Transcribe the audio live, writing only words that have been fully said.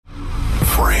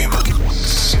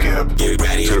up. Get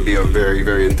ready. It's going to be a very,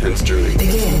 very intense journey.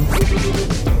 Begin.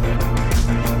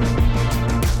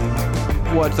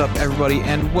 What's up, everybody,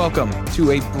 and welcome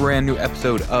to a brand new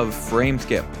episode of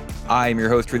Frameskip. I am your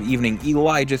host for the evening,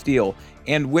 Elijah Steele,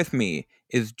 and with me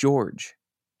is George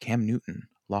Cam Newton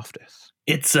Loftus.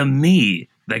 It's me,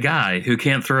 the guy who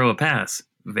can't throw a pass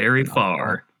very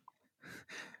far.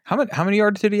 How many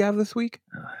yards did he have this week?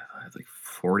 Like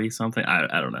 40 something.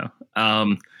 I don't know.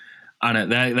 On it,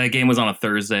 that game was on a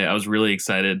Thursday. I was really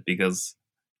excited because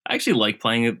I actually like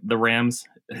playing the Rams.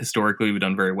 Historically, we've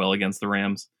done very well against the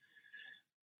Rams.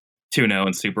 2-0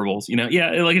 in Super Bowls.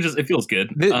 It feels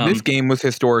good. This game was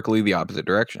historically the opposite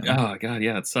direction. Oh god,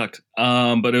 yeah, it sucked.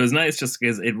 But it was nice just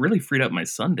because it really freed up my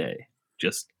Sunday,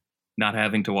 just not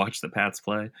having to watch the Pats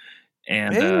play.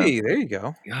 And hey, there you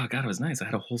go. Oh god, it was nice. I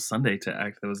had a whole Sunday to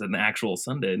act. It was an actual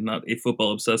Sunday, not a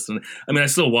football obsessed. And I mean, I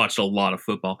still watched a lot of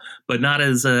football, but not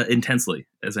as intensely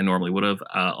as I normally would have.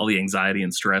 All the anxiety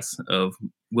and stress of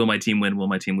will my team win, will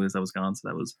my team lose, that was gone. So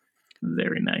that was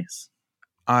very nice.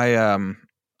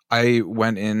 I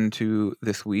went into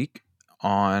this week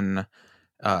on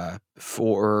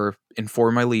four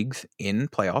of my leagues in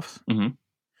playoffs,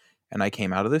 and I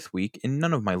came out of this week in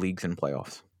none of my leagues in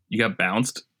playoffs. You got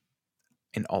bounced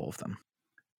in all of them.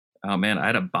 Oh man, I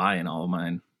had a bye in all of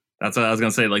mine. That's what I was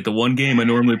gonna say. Like the one game I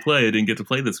normally play, I didn't get to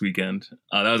play this weekend.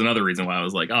 That was another reason why I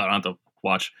was like, oh, I don't have to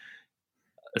watch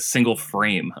a single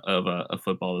frame of a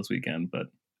football this weekend. But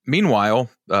meanwhile,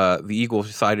 the Eagles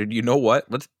decided, you know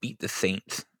what? Let's beat the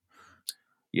Saints.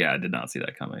 Yeah, I did not see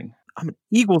that coming. I'm an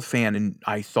Eagles fan, and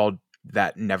I saw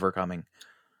that never coming.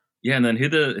 Yeah, and then who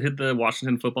the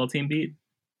Washington football team beat?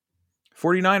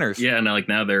 49ers. Yeah, and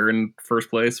now they're in first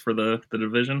place for the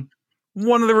division.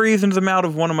 One of the reasons I'm out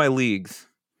of one of my leagues.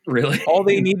 Really? All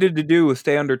they needed to do was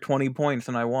stay under 20 points,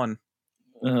 and I won.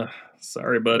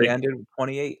 Sorry, buddy. They ended with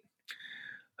 28.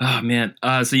 Oh, man.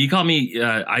 So you call me...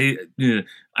 I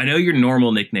know your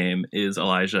normal nickname is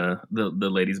Elijah, the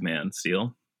ladies' man,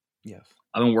 Steele. Yes.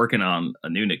 I've been working on a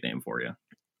new nickname for you.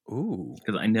 Ooh.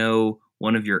 Because I know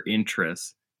one of your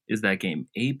interests is that game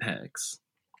Apex.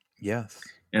 Yes.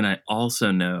 And I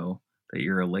also know that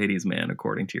you're a ladies' man,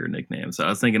 according to your nickname. So I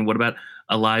was thinking, what about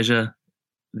Elijah,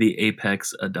 the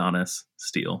Apex Adonis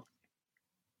Steele?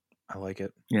 I like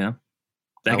it. Yeah.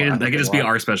 That could just be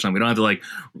our special name. We don't have to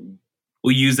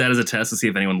we'll use that as a test to see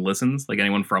if anyone listens, like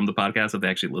anyone from the podcast, if they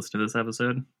actually listen to this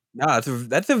episode. No,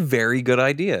 that's a very good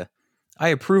idea. I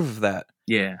approve of that.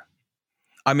 Yeah.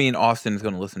 I mean, Austin's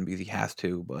going to listen because he has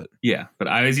to, but... Yeah, but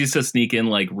I always used to sneak in,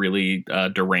 really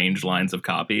deranged lines of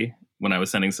copy when I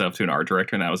was sending stuff to an art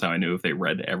director, and that was how I knew if they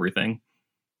read everything.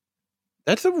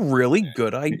 That's a really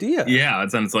good idea. Yeah,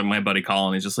 it's like my buddy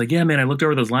Colin. He's just like, yeah, man, I looked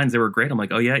over those lines. They were great. I'm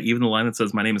like, oh, yeah, even the line that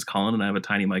says my name is Colin and I have a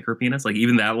tiny micro penis,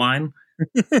 even that line?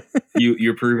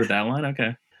 you approve of that line?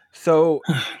 Okay. So,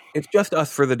 it's just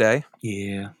us for the day.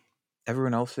 Yeah.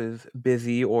 Everyone else is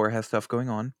busy or has stuff going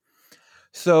on.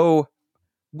 So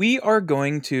we are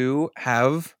going to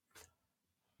have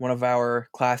one of our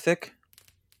classic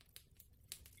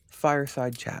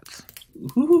fireside chats.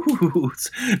 Ooh,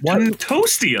 one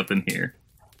toasty up in here.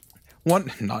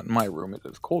 Not in my room. It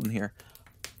is cold in here.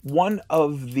 One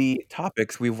of the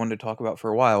topics we've wanted to talk about for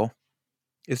a while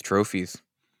is trophies.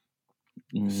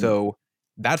 So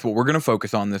that's what we're going to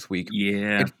focus on this week.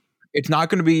 Yeah. It's not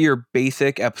going to be your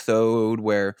basic episode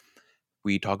where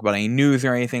we talk about any news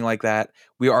or anything like that.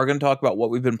 We are going to talk about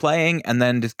what we've been playing and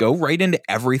then just go right into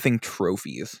everything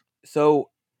trophies. So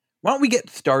why don't we get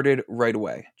started right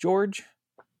away? George,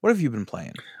 what have you been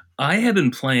playing? I have been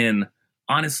playing,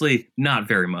 honestly, not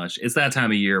very much. It's that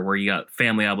time of year where you got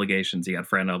family obligations, you got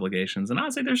friend obligations, and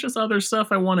honestly, there's just other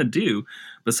stuff I want to do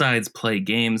besides play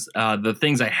games. The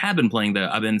things I have been playing, though,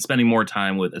 I've been spending more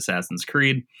time with Assassin's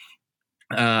Creed.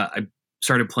 I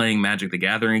started playing Magic the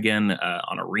Gathering again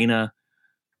on Arena.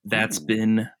 That's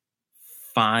been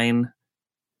fine.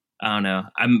 I don't know.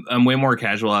 I'm way more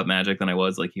casual at Magic than I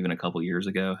was even a couple years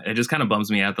ago. It just kind of bums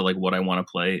me out that what I want to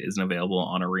play isn't available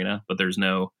on Arena, but there's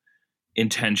no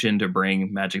intention to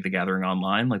bring Magic the Gathering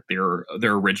online,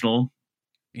 their original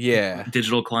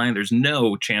digital client. There's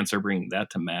no chance they're bringing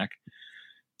that to Mac.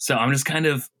 So I'm just kind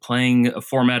of playing a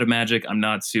format of Magic I'm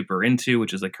not super into,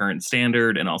 which is the current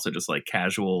standard, and also just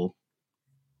casual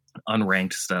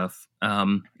unranked stuff.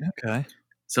 Okay.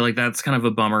 So that's kind of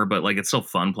a bummer, but it's still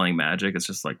fun playing Magic. It's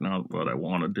just not what I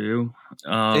want to do.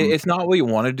 It's not what you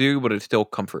want to do, but it's still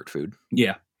comfort food.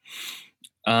 Yeah.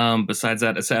 Besides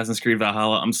that, Assassin's Creed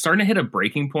Valhalla, I'm starting to hit a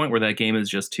breaking point where that game is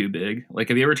just too big.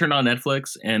 Have you ever turned on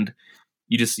Netflix and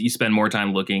you spend more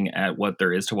time looking at what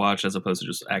there is to watch as opposed to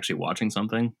just actually watching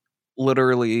something?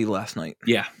 literally last night.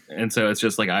 Yeah. And so it's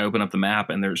just like I open up the map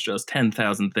and there's just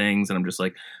 10,000 things. And I'm just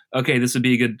like, okay, this would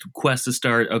be a good quest to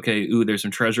start. Okay, ooh, there's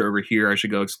some treasure over here. I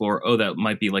should go explore. Oh, that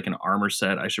might be like an armor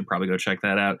set. I should probably go check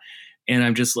that out. And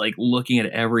I'm just like looking at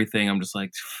everything. I'm just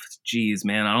like, geez,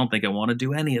 man, I don't think I want to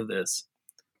do any of this.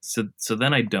 So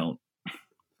then I don't.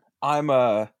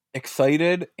 I'm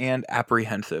excited and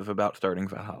apprehensive about starting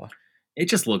Valhalla. It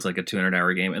just looks like a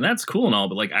 200-hour game. And that's cool and all.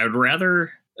 But like, I would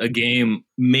rather a game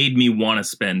made me want to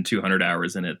spend 200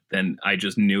 hours in it than I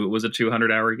just knew it was a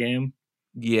 200-hour game.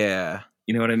 Yeah.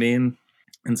 You know what I mean?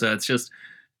 And so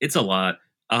it's a lot.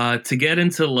 To get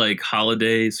into like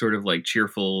holiday sort of like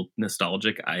cheerful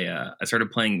nostalgic, I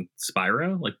started playing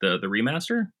Spyro, like the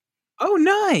remaster. Oh,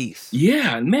 nice.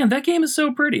 Yeah, man, that game is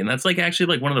so pretty. And that's like actually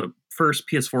like one of the first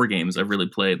PS4 games I've really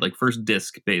played, like first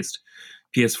disc-based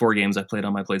PS4 games I played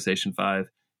on my PlayStation 5.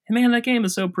 And man, that game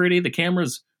is so pretty. The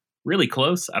camera's really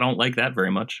close. I don't like that very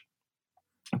much.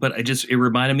 But it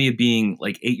reminded me of being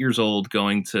like 8 years old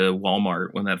going to Walmart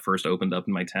when that first opened up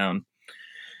in my town.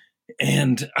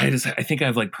 And I think I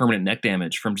have like permanent neck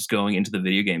damage from just going into the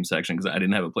video game section because I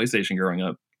didn't have a PlayStation growing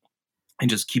up. And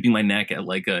just keeping my neck at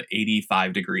like a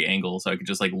 85-degree angle so I could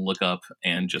just like look up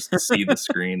and just see the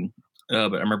screen.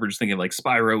 But I remember just thinking like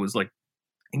Spyro was like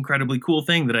incredibly cool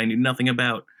thing that I knew nothing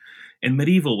about. And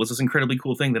Medieval was this incredibly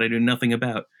cool thing that I knew nothing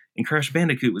about. And Crash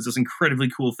Bandicoot was this incredibly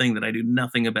cool thing that I knew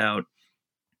nothing about.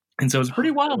 And so it's pretty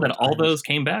wild that all those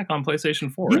came back on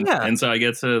PlayStation 4. Yeah. And so I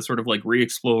get to sort of like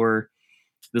re-explore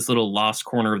this little lost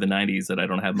corner of the 90s that I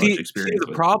don't have much experience with.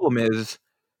 The problem is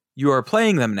you are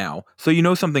playing them now, so you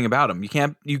know something about them.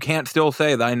 You can't still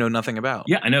say that I know nothing about.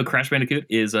 Yeah, I know Crash Bandicoot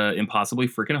is impossibly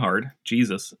freaking hard.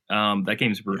 Jesus. That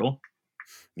game's brutal.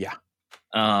 Yeah.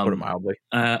 Put it mildly.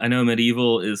 I know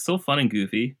Medieval is still fun and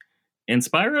goofy. And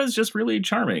Spyro is just really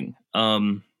charming. I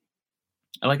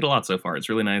like it a lot so far. It's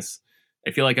really nice.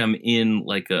 I feel like I'm in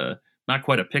like not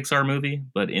quite a Pixar movie,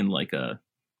 but in like a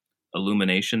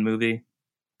Illumination movie.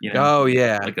 You know? Oh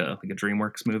yeah. Like a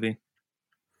DreamWorks movie.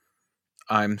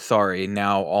 I'm sorry.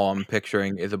 Now all I'm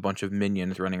picturing is a bunch of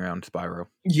minions running around Spyro.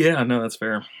 Yeah, no, that's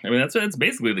fair. I mean, that's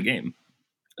basically the game.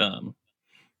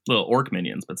 Little orc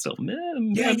minions, but still.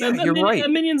 You're right. A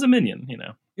minion's a minion, you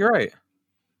know. You're right.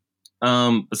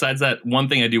 Besides that, one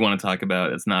thing I do want to talk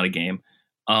about, it's not a game.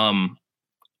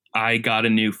 I got a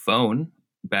new phone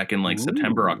back in like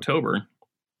September, October.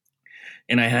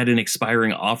 And I had an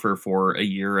expiring offer for a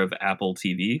year of Apple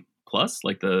TV Plus,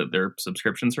 like their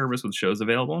subscription service with shows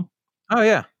available. Oh,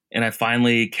 yeah. And I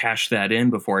finally cashed that in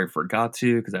before I forgot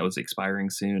to because that was expiring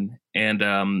soon. And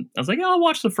I was like, I'll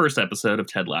watch the first episode of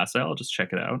Ted Lasso. I'll just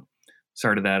check it out.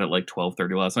 Started that at like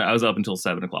 12:30 last night. I was up until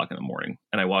 7 o'clock in the morning,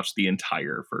 and I watched the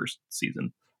entire first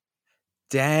season.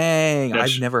 Dang,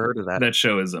 I've never heard of that. That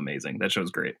show is amazing. That show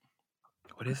is great.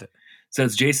 What is it? So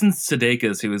it's Jason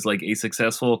Sudeikis, who is like a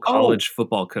successful college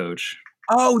football coach.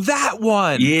 Oh, that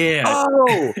one. Yeah.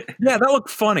 Oh, yeah, that looked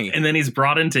funny. And then he's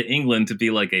brought into England to be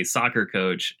like a soccer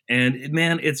coach. And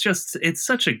man, it's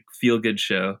such a feel-good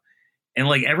show. And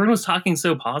like everyone was talking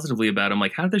so positively about him.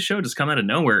 Like, how did this show just come out of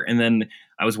nowhere? And then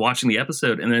I was watching the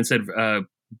episode and then it said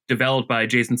developed by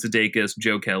Jason Sudeikis,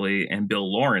 Joe Kelly, and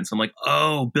Bill Lawrence. I'm like,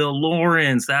 oh, Bill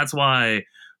Lawrence. That's why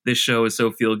this show is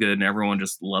so feel-good and everyone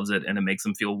just loves it. And it makes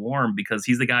them feel warm because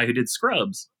he's the guy who did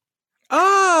Scrubs.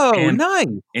 Oh, nice.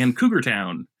 And Cougar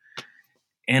Town.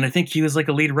 And I think he was like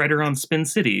a lead writer on Spin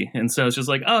City. And so it's just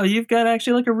like, oh, you've got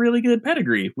actually like a really good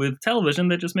pedigree with television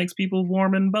that just makes people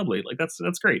warm and bubbly. Like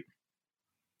that's great.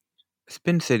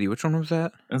 Spin City, which one was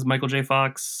that? That's Michael J.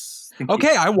 Fox.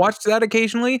 Okay, I watched that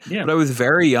occasionally, but I was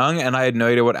very young and I had no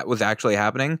idea what was actually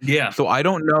happening. Yeah. So I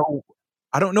don't know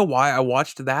why I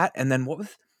watched that. And then what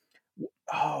was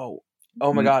oh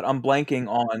my god, I'm blanking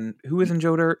on who is in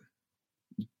Joe Dirt?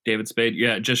 David Spade.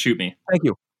 Yeah, Just Shoot Me. Thank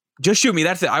you. Just Shoot Me.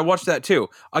 That's it. I watched that too.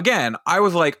 Again, I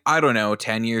was like, I don't know,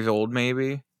 10 years old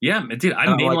maybe. Yeah, dude. I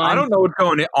don't know what's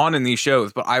going on in these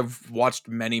shows, but I've watched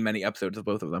many, many episodes of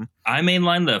both of them. I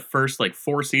mainlined the first like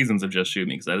 4 seasons of Just Shoot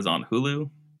Me because that is on Hulu.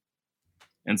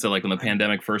 And so like when the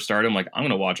pandemic first started, I'm like, I'm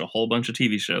going to watch a whole bunch of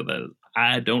TV show that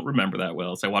I don't remember that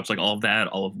well. So I watched like all of that,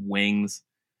 all of Wings.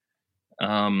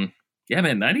 Yeah,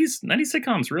 man, 90s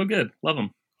sitcoms, real good. Love them.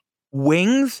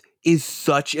 Wings is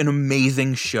such an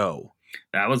amazing show.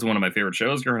 That was one of my favorite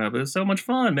shows growing up. It was so much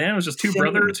fun, man. It was just two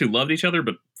brothers who loved each other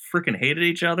but freaking hated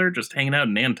each other, just hanging out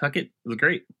in Nantucket. It was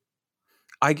great.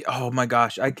 Oh my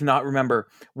gosh, I cannot remember.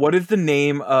 What is the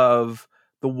name of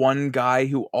the one guy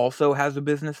who also has a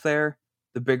business there?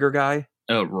 The bigger guy?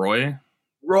 Oh, Roy?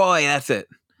 Roy, that's it.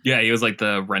 Yeah, he was like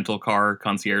the rental car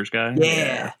concierge guy.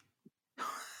 Yeah.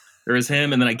 There was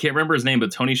him, and then I can't remember his name,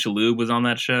 but Tony Shalhoub was on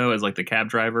that show as like the cab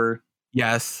driver.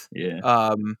 Yes.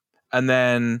 Yeah. And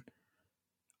then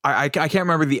I can't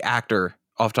remember the actor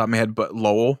off the top of my head, but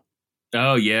Lowell.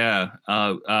 Oh yeah.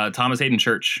 Thomas Hayden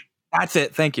Church. That's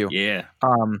it. Thank you. Yeah.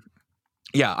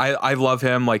 Yeah, I love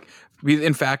him. Like,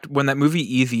 in fact, when that movie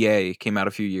Easy A came out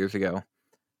a few years ago,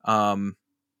 God,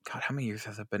 how many years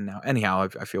has it been now? Anyhow,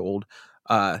 I feel old.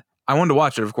 I wanted to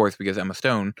watch it, of course, because Emma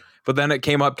Stone. But then it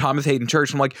came up Thomas Hayden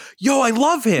Church. I'm like, yo, I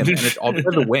love him, and it's all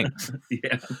because of Wings.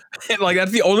 Yeah. And, like,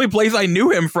 that's the only place I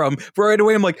knew him from. But right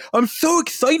away, I'm like, I'm so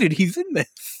excited he's in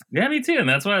this. Yeah, me too. And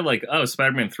that's why, like,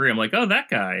 Spider-Man 3. I'm like, oh, that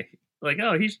guy. Like,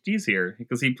 oh, he's here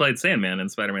because he played Sandman in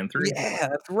Spider-Man 3. Yeah,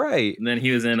 that's right. And then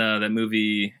he was in that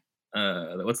movie.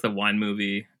 What's the wine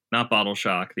movie? Not Bottle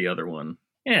Shock, the other one.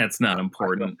 Yeah, it's not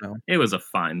important. It was a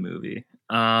fine movie.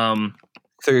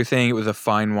 So you're saying it was a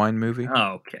fine wine movie?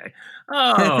 Okay.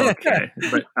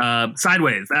 But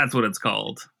Sideways, that's what it's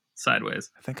called.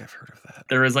 Sideways. I think I've heard of that.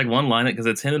 There is like one line, because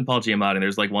it's him and Paul Giamatti, and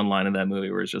there's like one line in that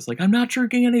movie where it's just like, I'm not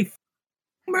drinking any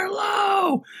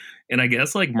Merlot. And I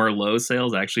guess like Merlot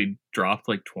sales actually dropped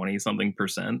like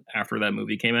 20-something% after that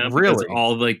movie came out. Really? Because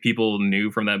all like people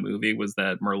knew from that movie was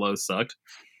that Merlot sucked.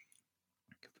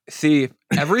 See,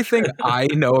 everything I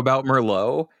know about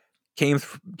Merlot came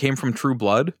from True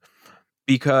Blood,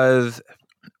 because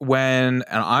and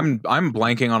I'm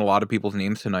blanking on a lot of people's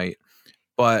names tonight,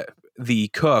 but the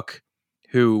cook,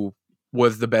 who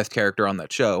was the best character on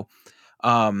that show,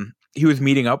 he was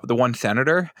meeting up with the one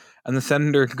senator, and the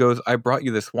senator goes, I brought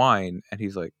you this wine. And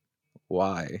he's like,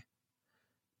 why?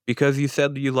 Because you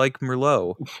said you like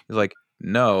Merlot. He's like,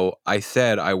 no, I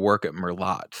said I work at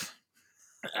Merlot's.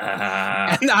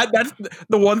 And that's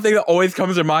the one thing that always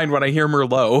comes to mind when I hear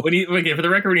Merlot. Okay, for the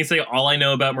record, when you say all I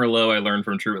know about Merlot, I learned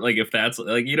from True. Like, if that's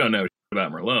like, you don't know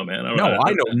about Merlot, man. I know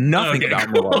nothing about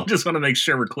Merlot. Just want to make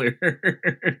sure we're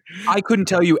clear. I couldn't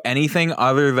tell you anything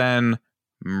other than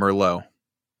Merlot.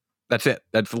 That's it.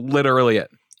 That's literally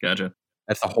it. Gotcha.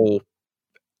 That's all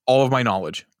of my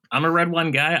knowledge. I'm a red wine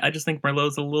guy. I just think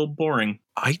Merlot's a little boring.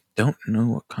 I don't know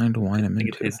what kind of wine I'm into.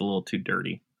 It tastes a little too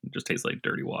dirty. It just tastes like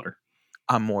dirty water.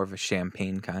 I'm more of a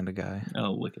champagne kind of guy.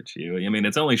 Oh, look at you. I mean,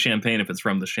 it's only champagne if it's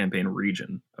from the Champagne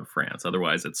region of France.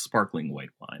 Otherwise, it's sparkling white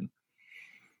wine.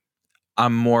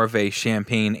 I'm more of a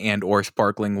champagne and or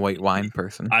sparkling white wine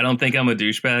person. I don't think I'm a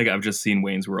douchebag. I've just seen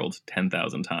Wayne's World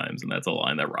 10,000 times, and that's a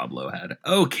line that Rob Lowe had.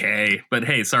 Okay, but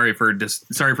hey, sorry for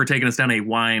taking us down a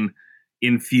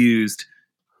wine-infused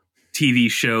TV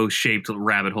show-shaped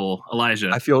rabbit hole.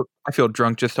 Elijah. I feel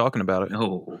drunk just talking about it.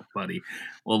 Oh, buddy.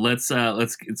 Well, let's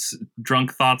it's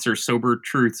drunk thoughts or sober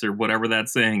truths or whatever that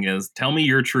saying is. Tell me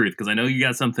your truth, because I know you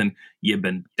got something you've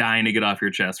been dying to get off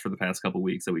your chest for the past couple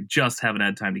weeks that we just haven't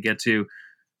had time to get to.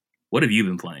 What have you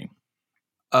been playing?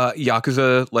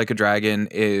 Yakuza Like a Dragon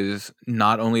is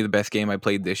not only the best game I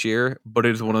played this year, but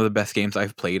it is one of the best games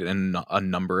I've played in a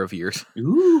number of years.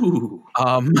 Ooh.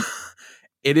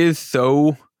 It is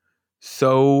so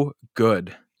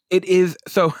good. It is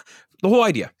so. The whole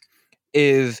idea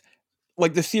is,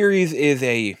 like, the series is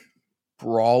a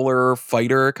brawler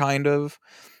fighter kind of,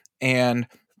 and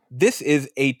this is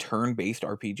a turn-based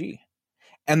RPG.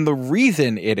 And the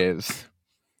reason it is,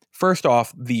 first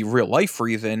off, the real life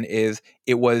reason is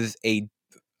it was a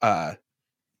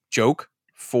joke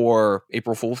for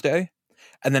April Fool's Day,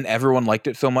 and then everyone liked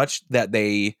it so much that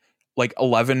they, like,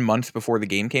 11 months before the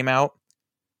game came out,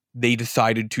 they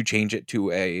decided to change it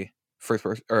to a first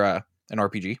person or an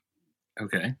RPG.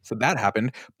 Okay. So that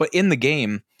happened. But in the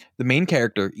game, the main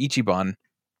character, Ichiban,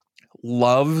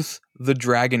 loves the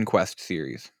Dragon Quest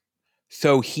series.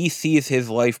 So he sees his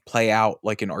life play out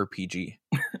like an RPG.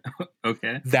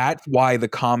 Okay. That's why the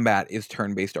combat is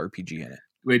turn-based RPG in it.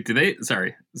 Wait,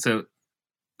 sorry. So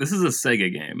this is a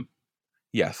Sega game.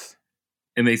 Yes.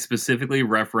 And they specifically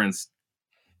referenced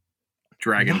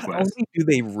Dragon Not Quest. only do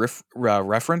they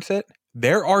reference it,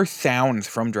 there are sounds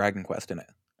from Dragon Quest in it.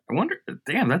 I wonder,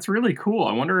 damn, that's really cool.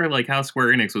 I wonder like how Square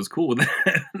Enix was cool with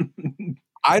that.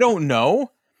 I don't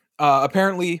know.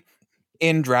 Apparently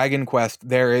in Dragon Quest,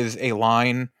 there is a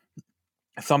line,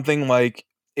 something like,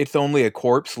 it's only a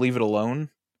corpse, leave it alone.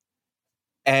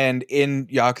 And in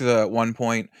Yakuza at one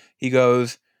point, he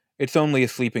goes, it's only a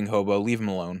sleeping hobo, leave him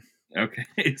alone. Okay.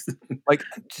 Like,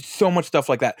 so much stuff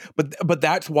like that. But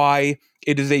that's why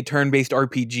it is a turn-based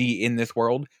RPG in this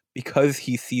world, because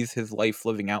he sees his life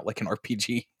living out like an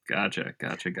RPG. Gotcha.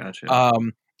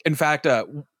 In fact,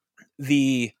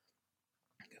 the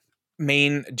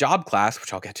main job class,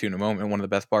 which I'll get to in a moment, one of the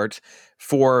best parts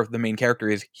for the main character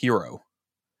is Hero,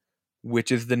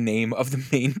 which is the name of the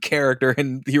main character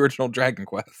in the original Dragon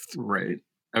Quest. Right.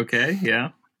 Okay. Yeah.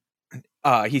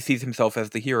 He sees himself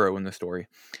as the hero in the story.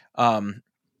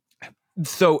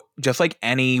 So just like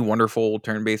any wonderful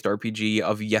turn-based RPG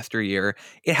of yesteryear,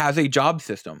 it has a job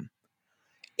system,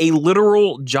 a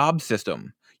literal job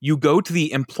system. You go to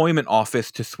the employment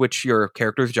office to switch your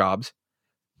character's jobs.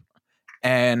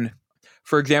 And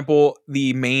for example,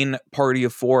 the main party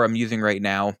of 4 I'm using right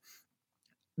now,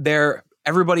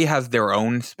 everybody has their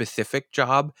own specific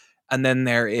job. And then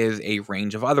there is a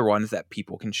range of other ones that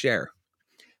people can share,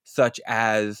 such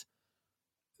as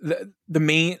the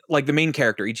main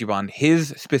character Ichiban. His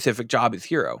specific job is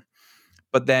hero,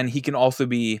 but then he can also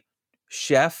be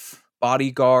chef,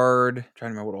 bodyguard. I'm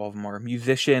trying to remember what all of them are.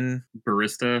 Musician,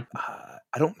 barista.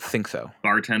 I don't think so.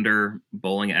 Bartender,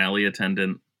 bowling alley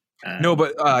attendant. No,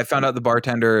 but I found out the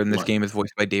bartender in this game is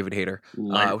voiced by David Hayter.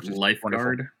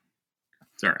 Lifeguard.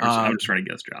 Sorry, I'm just trying to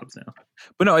guess jobs now.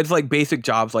 But no, it's like basic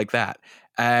jobs like that.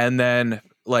 And then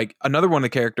like another one of the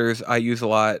characters I use a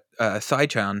lot,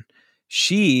 Sai-chan,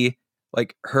 she,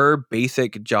 like, her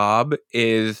basic job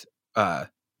is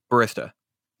barista.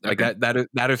 Like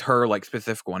that is her like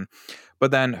specific one. But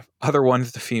then other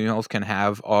ones the females can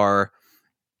have are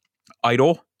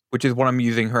idol, which is what I'm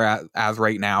using her as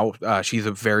right now. She's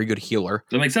a very good healer.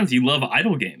 That makes sense. You love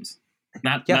idol games.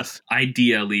 Not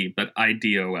IDLE, but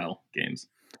IDOL games.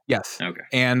 Yes. Okay.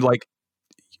 And like,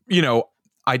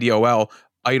 IDOL,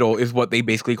 idol is what they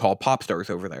basically call pop stars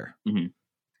over there. Mm-hmm.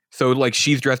 So like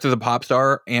she's dressed as a pop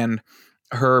star and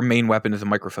her main weapon is a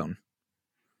microphone.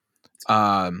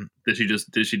 Did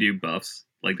she do buffs?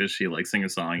 Like, does she like sing a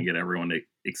song and get everyone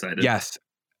excited? Yes.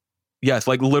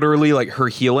 Like literally, like her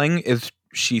healing is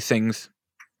she sings.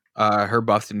 Her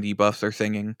buffs and debuffs are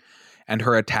singing, and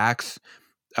her attacks,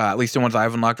 at least the ones I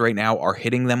have unlocked right now, are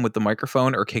hitting them with the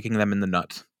microphone or kicking them in the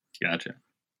nuts. Gotcha.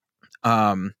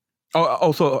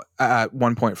 Also, at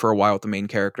one point for a while with the main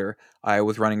character, I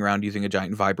was running around using a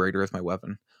giant vibrator as my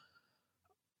weapon.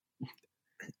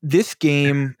 This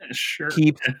game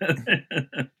keeps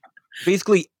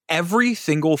basically every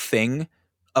single thing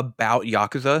about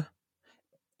Yakuza,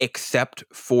 except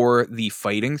for the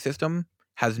fighting system,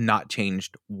 has not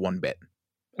changed one bit.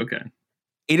 Okay.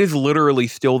 It is literally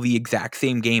still the exact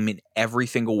same game in every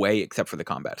single way except for the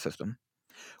combat system,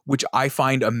 which I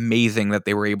find amazing that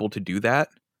they were able to do that.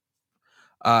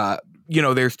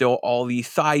 There's still all these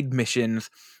side missions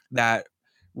that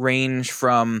range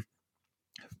from,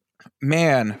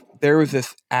 man, there was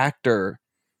this actor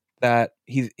that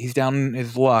he's down in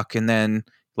his luck, and then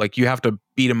like you have to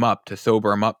beat him up to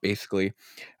sober him up basically,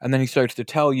 and then he starts to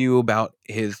tell you about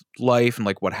his life and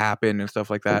like what happened and stuff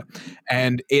like that,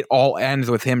 and it all ends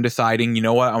with him deciding, you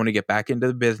know what, I want to get back into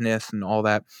the business and all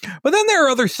that. But then there are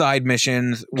other side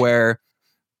missions where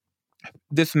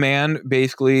this man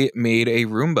basically made a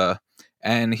Roomba,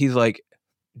 and he's like,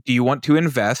 do you want to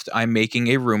invest? I'm making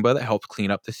a Roomba that helps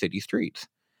clean up the city streets.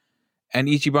 And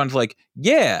Ichiban's like,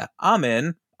 yeah, I'm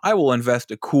in. I will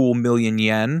invest a cool 1,000,000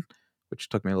 yen, which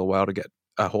took me a little while to get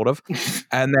a hold of.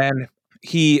 And then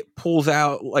he pulls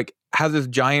out, like, has this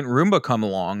giant Roomba come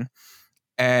along,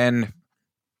 and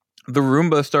the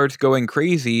Roomba starts going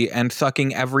crazy and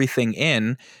sucking everything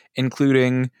in,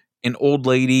 including an old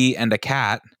lady and a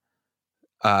cat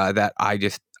that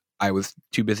I was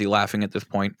too busy laughing at this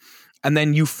point. And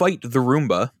then you fight the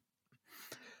Roomba.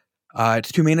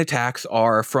 Its two main attacks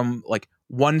are from like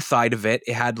one side of it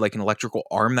had like an electrical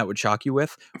arm that would shock you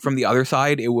with. From the other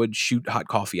side, it would shoot hot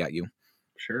coffee at you.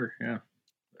 Sure, yeah.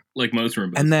 Like most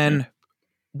Roombas. And then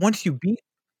once you beat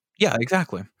this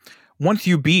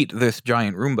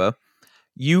giant Roomba,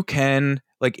 you can,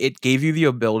 like, it gave you the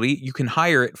ability, you can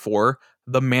hire it for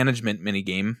the management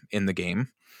minigame in the game.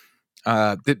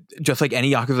 Just like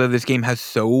any Yakuza, this game has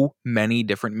so many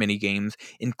different mini games,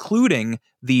 including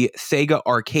the Sega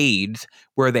arcades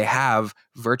where they have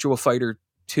Virtua Fighter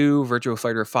 2, Virtua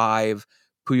Fighter 5,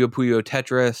 Puyo Puyo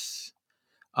Tetris,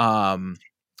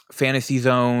 Fantasy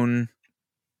Zone,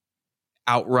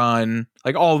 Outrun,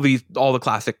 like all the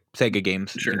classic Sega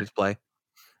games you can just play.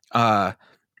 But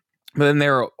then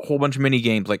there are a whole bunch of mini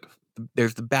games, like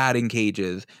there's the batting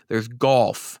cages, there's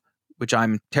golf, which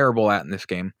I'm terrible at in this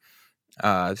game.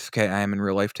 It's okay, I am in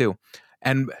real life too.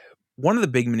 And one of the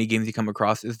big mini games you come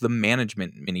across is the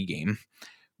management mini game,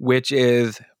 which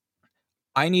is,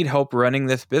 I need help running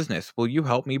this business. Will you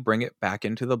help me bring it back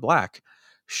into the black?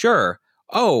 Sure.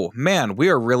 Oh man, we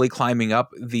are really climbing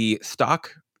up the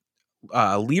stock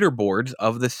leaderboards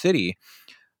of the city.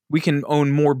 We can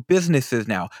own more businesses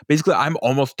now. Basically, I'm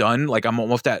almost done. Like, I'm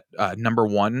almost at number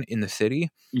 1 in the city,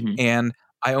 and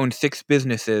I own 6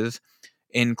 businesses,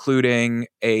 including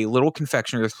a little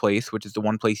confectioner's place, which is the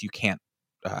one place you can't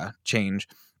change,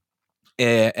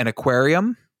 an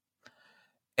aquarium,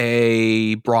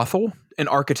 a brothel, an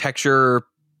architecture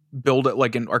build it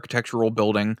like an architectural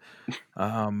building.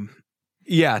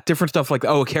 Yeah, different stuff like a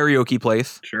karaoke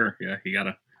place. Sure, yeah, you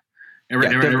gotta.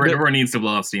 Everyone needs to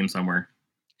blow off steam somewhere.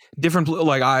 Different,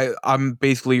 like I'm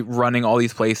basically running all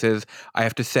these places. I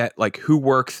have to set like who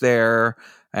works there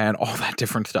and all that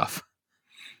different stuff.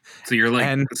 So you're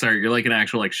like, you're like an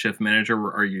actual like shift manager,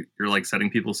 or you're like setting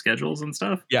people's schedules and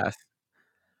stuff? Yes.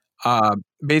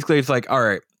 Basically, it's like, all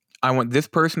right, I want this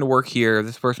person to work here,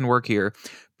 this person to work here,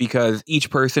 because each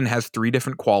person has 3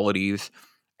 different qualities,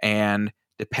 and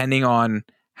depending on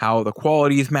how the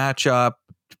qualities match up,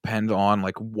 depends on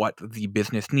like what the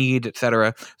business needs,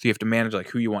 etc. So you have to manage like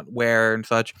who you want where and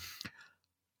such.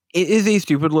 It is a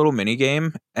stupid little mini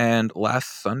game, and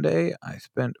last Sunday I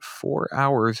spent 4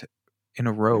 hours in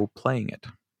a row playing it.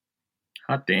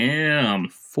 Hot damn.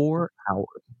 4 hours.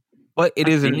 But it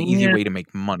is an easy way to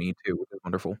make money too, which is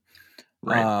wonderful.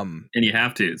 Right. And you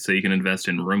have to, so you can invest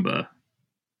in Roomba.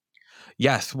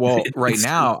 Yes. Well, right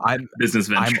now I'm business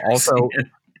ventures.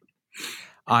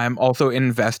 I'm also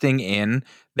investing in.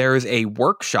 There is a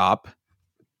workshop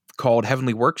called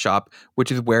Heavenly Workshop,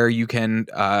 which is where you can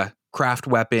craft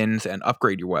weapons and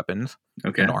upgrade your weapons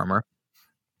and armor.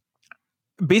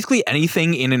 Basically,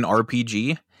 anything in an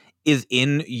RPG is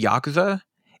in Yakuza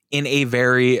in a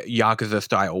very Yakuza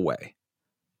style way,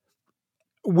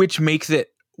 which makes it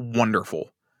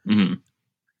wonderful. Mm-hmm.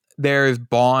 There's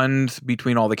bonds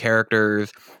between all the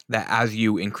characters that as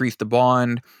you increase the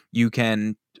bond, you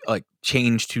can like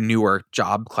change to newer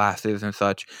job classes and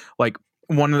such. Like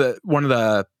one of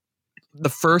the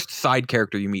first side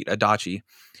character you meet, Adachi,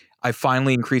 I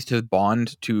finally increased his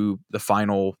bond to the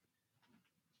final,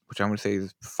 which I'm going to say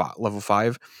is level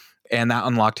 5, and that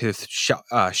unlocked his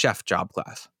chef job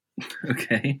class.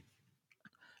 Okay.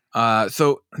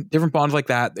 So different bonds like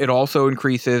that. It also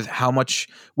increases how much,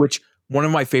 which one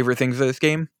of my favorite things of this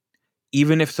game,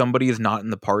 even if somebody is not in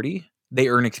the party, they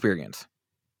earn experience.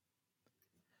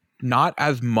 Not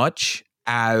as much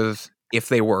as if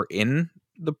they were in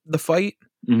the fight,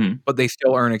 but they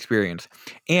still earn experience.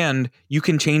 And you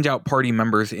can change out party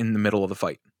members in the middle of the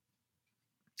fight.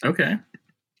 Okay.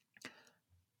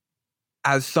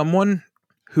 As someone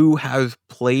who has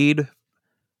played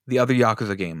the other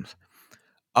Yakuza games,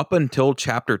 up until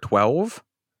Chapter 12,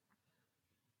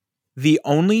 the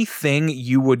only thing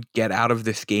you would get out of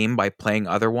this game by playing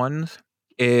other ones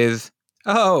is,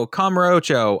 oh,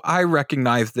 Kamurocho, I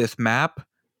recognize this map.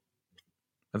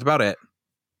 That's about it.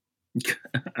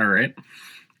 All right.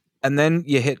 And then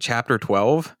you hit Chapter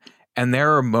 12, and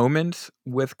there are moments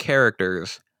with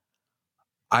characters.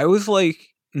 I was like,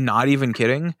 not even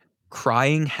kidding,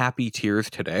 crying happy tears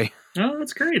today. Oh,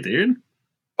 that's great, dude.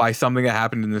 By something that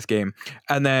happened in this game.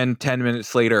 And then 10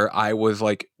 minutes later, I was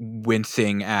like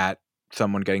wincing at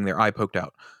someone getting their eye poked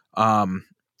out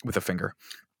with a finger.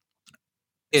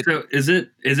 So is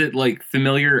it like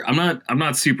familiar? I'm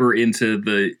not super into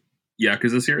the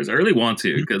Yakuza series. I really want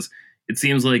to, because it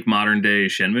seems like modern day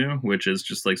Shenmue, which is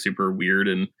just like super weird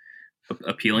and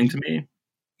appealing to me.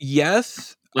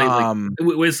 Yes. Like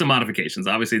with some modifications.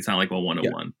 Obviously it's not like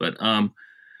 101, but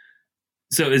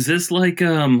so is this like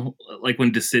when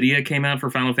Dissidia came out for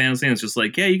Final Fantasy, and it's just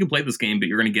like, yeah, you can play this game, but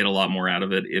you're going to get a lot more out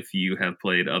of it if you have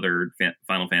played other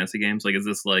Final Fantasy games? Like, is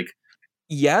this like...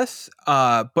 Yes,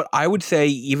 but I would say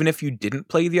even if you didn't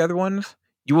play the other ones,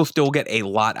 you will still get a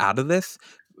lot out of this.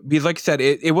 Because like I said,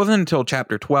 it wasn't until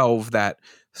Chapter 12 that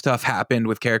stuff happened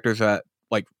with characters that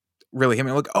like really hit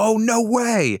me like, oh, no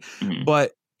way. Mm-hmm.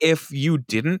 But if you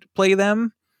didn't play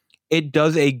them, it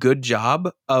does a good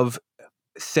job of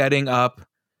setting up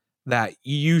that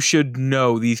you should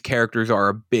know these characters are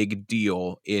a big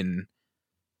deal in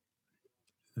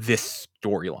this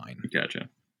storyline. Gotcha.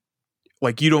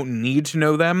 Like, you don't need to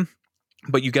know them,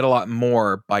 but you get a lot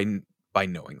more by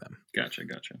knowing them. Gotcha.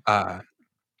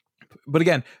 But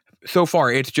again, so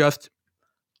far it's just,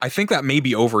 I think that may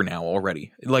be over now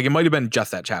already. Like, it might have been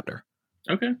just that chapter.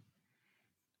 Okay.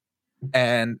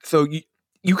 And so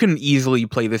you can easily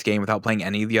play this game without playing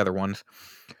any of the other ones.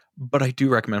 But I do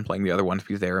recommend playing the other ones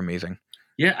because they're amazing.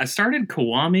 Yeah, I started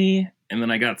Kiwami, and then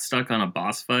I got stuck on a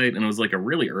boss fight, and it was like a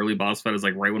really early boss fight. It was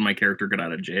like right when my character got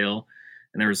out of jail,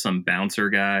 and there was some bouncer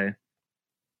guy.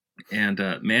 And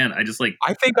man, I just like...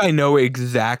 I think I know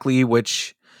exactly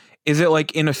which... Is it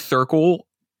like in a circle?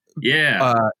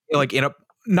 Yeah. Like in a...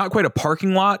 Not quite a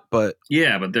parking lot, but...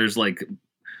 Yeah, but there's like...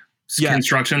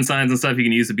 construction signs and stuff you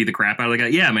can use to beat the crap out of the guy.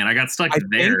 Yeah, man, I got stuck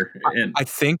there. I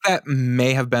think that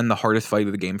may have been the hardest fight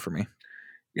of the game for me.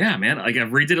 Yeah, man. Like, I've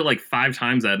redid it like 5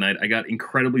 times that night. I got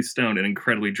incredibly stoned and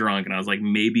incredibly drunk, and I was like,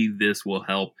 maybe this will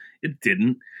help. It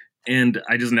didn't, and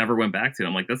I just never went back to it.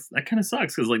 I'm like, that kind of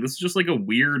sucks, because like this is just like a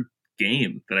weird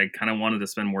game that I kind of wanted to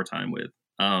spend more time with.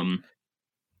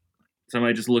 So I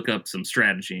might just look up some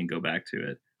strategy and go back to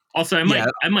it. Also, I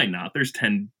might not. There's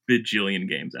 10 bajillion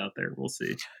games out there. We'll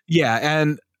see. Yeah,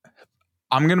 and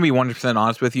I'm going to be 100%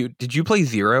 honest with you. Did you play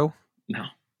Zero? No.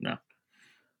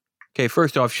 Okay,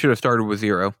 first off, should have started with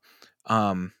Zero.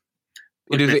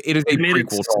 It is a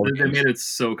prequel. They made it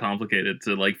so complicated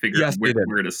to like figure out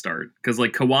where to start. Because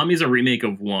like Kiwami's a remake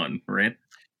of 1, right?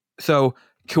 So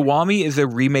Kiwami is a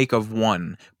remake of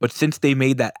 1, but since they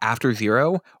made that after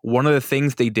 0, one of the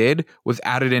things they did was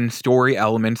added in story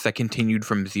elements that continued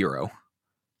from 0.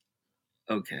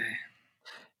 Okay.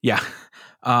 Yeah.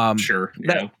 Sure.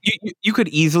 You could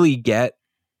easily get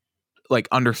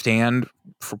understand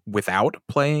without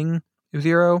playing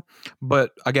 0,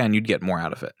 but again, you'd get more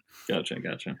out of it. Gotcha.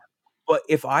 But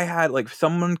if I had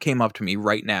someone came up to me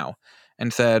right now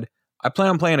and said, I plan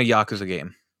on playing a Yakuza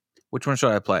game, which one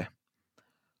should I play?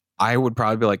 I would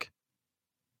probably be like,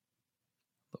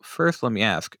 first, let me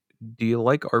ask, do you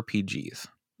like RPGs?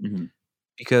 Mm-hmm.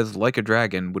 Because Like a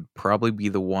Dragon would probably be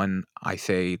the one I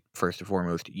say, first and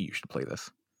foremost, you should play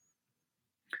this.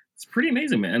 It's pretty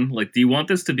amazing, man. Like, do you want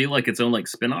this to be like its own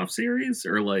spin-off series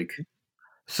or like?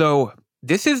 So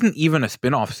this isn't even a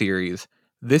spin-off series.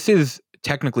 This is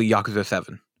technically Yakuza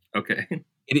 7. Okay.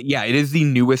 It is the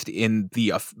newest in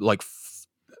the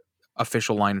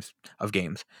official line of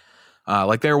games.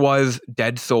 There was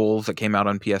Dead Souls that came out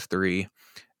on PS3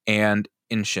 and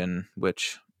Inshin,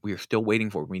 which we are still waiting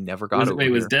for. We never got it.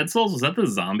 Wait, was Dead Souls, was that the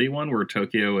zombie one where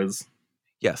Tokyo was?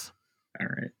 Yes. All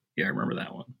right. Yeah, I remember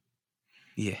that one.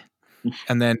 Yeah.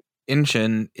 And then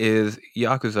Inshin is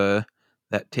Yakuza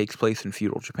that takes place in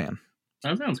feudal Japan.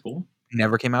 That sounds cool.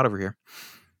 Never came out over here.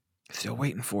 Still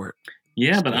waiting for it.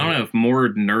 Yeah, but I don't know if more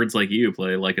nerds like you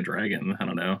play Like a Dragon. I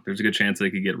don't know. There's a good chance they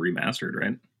could get remastered,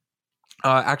 right?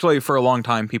 Actually, for a long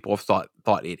time, people have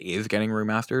thought it is getting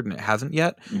remastered, and it hasn't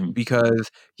yet,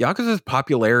 because Yakuza's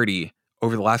popularity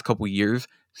over the last couple of years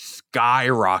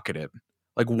skyrocketed.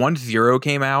 Once 0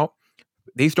 came out,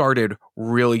 they started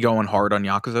really going hard on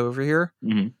Yakuza over here,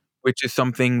 which is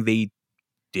something they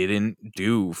didn't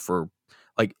do for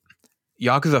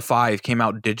Yakuza 5 came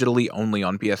out digitally only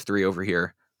on PS3 over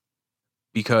here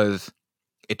because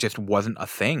it just wasn't a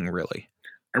thing, really.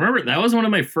 I remember that was one of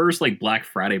my first Black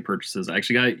Friday purchases. I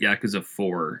actually got Yakuza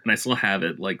 4 and I still have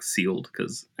it sealed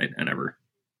because I never.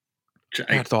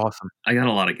 That's awesome. I got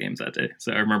a lot of games that day.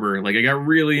 So I remember I got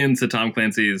really into Tom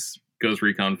Clancy's Ghost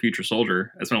Recon Future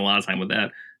Soldier. I spent a lot of time with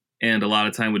that and a lot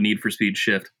of time with Need for Speed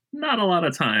Shift. Not a lot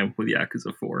of time with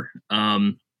Yakuza 4.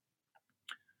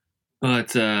 But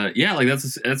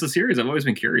that's a series I've always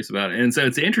been curious about. And so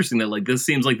it's interesting that this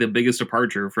seems like the biggest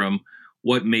departure from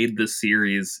what made this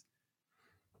series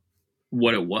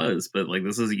what it was. But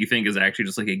this is, you think, is actually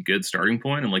just a good starting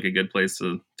point and a good place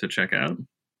to check out?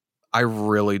 I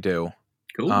really do.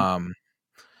 Cool.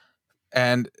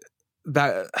 And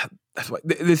that's why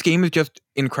this game is just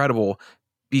incredible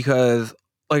because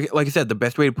like I said, the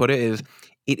best way to put it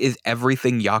is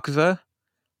everything Yakuza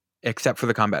except for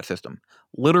the combat system.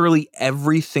 Literally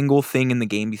every single thing in the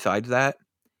game besides that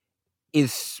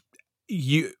is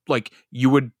you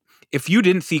would, if you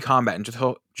didn't see combat and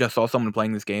just saw someone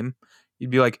playing this game,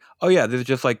 you'd be like, oh yeah, this is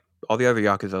just like all the other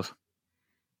Yakuzas,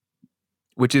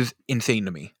 which is insane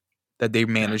to me that they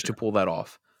managed to pull that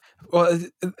off. Well,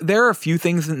 there are a few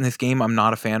things in this game I'm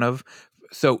not a fan of.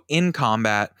 So in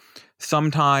combat,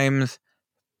 sometimes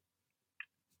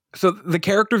the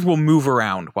characters will move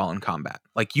around while in combat.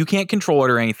 You can't control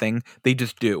it or anything. They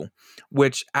just do,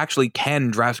 which actually can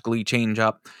drastically change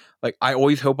up. I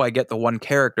always hope I get the one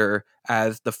character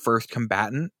as the first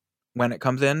combatant when it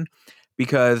comes in,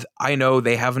 because I know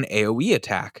they have an AoE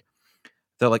attack.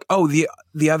 They're like, oh, the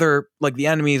other, the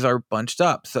enemies are bunched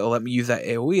up, so let me use that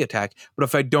AoE attack. But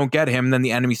if I don't get him, then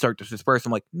the enemies start to disperse.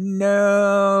 I'm like,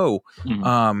 no.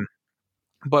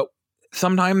 But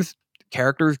sometimes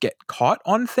characters get caught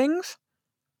on things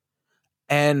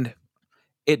and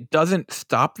it doesn't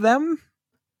stop them,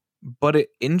 but it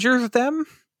injures them,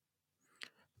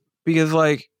 because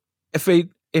if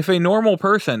a normal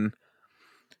person,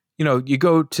 you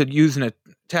go to use an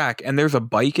attack and there's a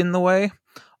bike in the way,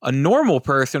 a normal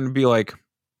person would be like,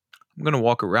 I'm gonna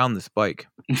walk around this bike.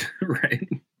 Right.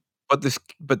 But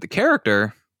the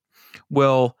character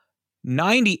will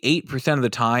 98% of the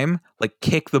time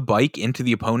kick the bike into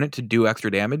the opponent to do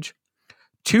extra damage.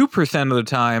 2% of the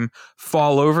time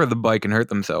fall over the bike and hurt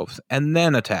themselves and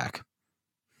then attack.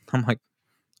 I'm like,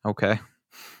 okay,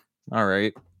 all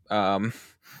right.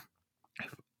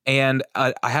 And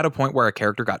I had a point where a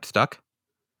character got stuck,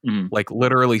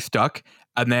 literally stuck,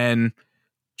 and then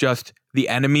just the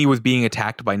enemy was being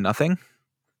attacked by nothing.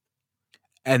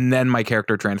 and then my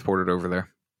character transported over there.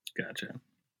 Gotcha.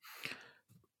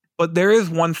 But there is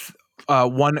one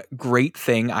great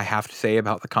thing I have to say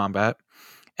about the combat,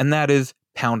 and that is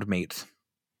pound mates.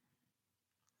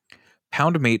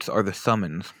 Pound mates are the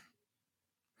summons.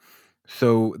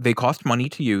 So they cost money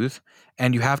to use,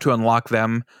 and you have to unlock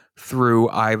them through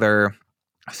either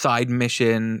side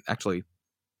mission. Actually,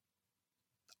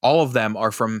 all of them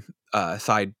are from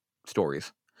side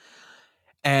stories.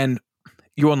 And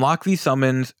you unlock these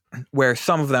summons where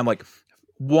some of them, like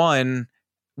one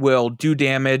will do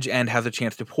damage and has a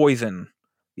chance to poison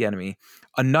the enemy.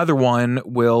 Another one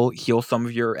will heal some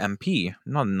of your MP.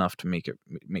 Not enough to make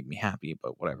me happy,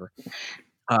 but whatever.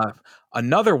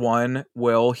 Another one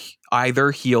will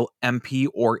either heal MP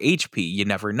or HP. You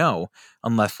never know.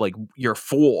 Unless like you're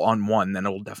full on one, then it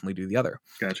will definitely do the other.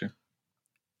 Gotcha.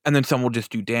 And then some will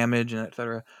just do damage and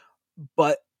etc.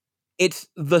 But it's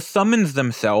the summons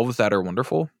themselves that are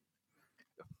wonderful.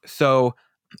 So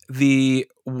the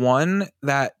one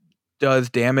that does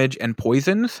damage and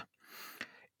poisons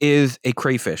is a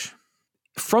crayfish.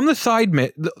 From the side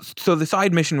so the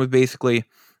side mission was basically,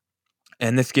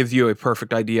 and this gives you a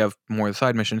perfect idea of more of the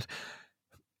side missions.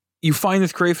 You find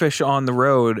this crayfish on the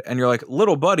road and you're like,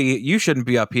 little buddy, you shouldn't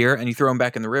be up here. And you throw him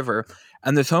back in the river.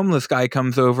 And this homeless guy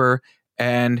comes over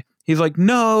and he's like,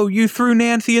 no, you threw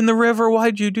Nancy in the river.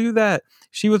 Why'd you do that?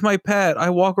 She was my pet. I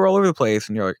walk her all over the place.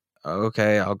 And you're like,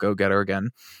 okay, I'll go get her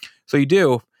again. So you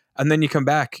do. And then you come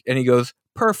back and he goes,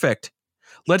 perfect.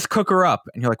 Let's cook her up.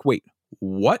 And you're like, wait,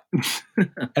 what?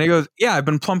 And he goes, yeah, I've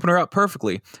been plumping her up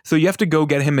perfectly. So you have to go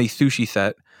get him a sushi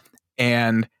set.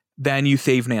 And then you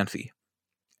save Nancy.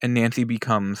 And Nancy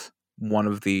becomes one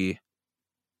of the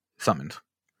summons.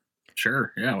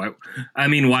 Sure. Yeah.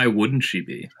 Why wouldn't she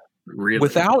be? Really?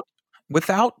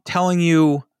 Without telling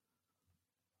you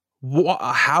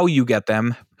how you get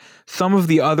them, some of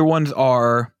the other ones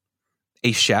are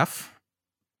a chef,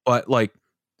 but like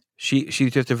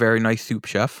she's just a very nice soup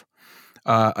chef.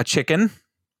 A chicken,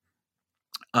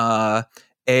 a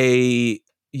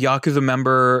Yakuza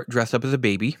member dressed up as a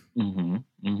baby. Mm-hmm.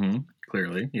 Mm-hmm.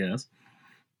 Clearly, yes.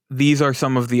 These are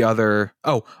some of the other.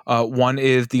 One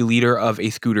is the leader of a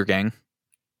scooter gang.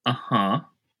 Uh-huh.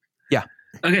 Yeah.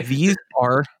 Okay. These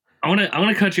are. I want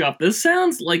to cut you off. This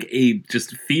sounds like a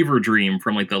just fever dream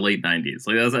from like the late 90s.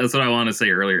 Like that's what I want to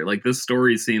say earlier. Like this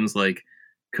story seems like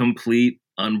complete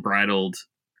unbridled,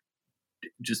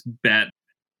 just bet,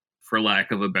 for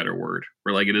lack of a better word,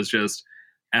 where like it is just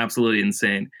absolutely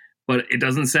insane. But it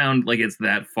doesn't sound like it's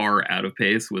that far out of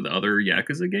pace with other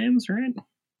Yakuza games, right?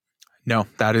 No,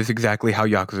 that is exactly how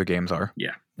Yakuza games are.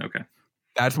 Yeah. Okay.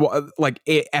 That's what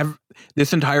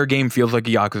this entire game feels like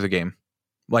a Yakuza game.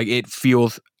 Like it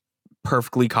feels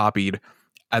perfectly copied,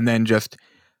 and then just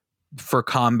for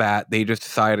combat they just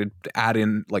decided to add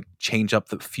in, like, change up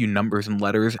the few numbers and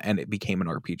letters, and it became an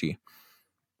RPG.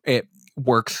 It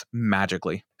works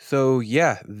magically. So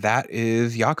yeah, that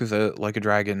is Yakuza Like a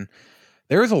Dragon.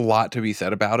 There is a lot to be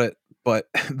said about it, but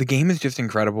the game is just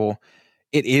incredible.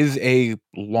 It is a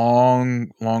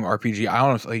long RPG. I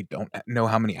honestly don't know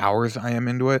how many hours I am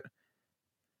into it.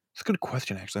 It's a good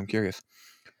question, actually. I'm curious.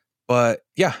 But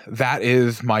yeah, that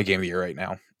is my game of the year right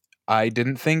now. I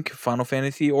didn't think Final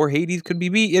Fantasy or Hades could be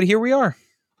beat, yet here we are.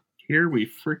 Here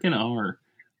we freaking are.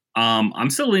 I'm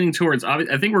still leaning towards, I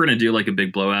think we're going to do like a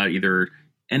big blowout either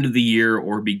end of the year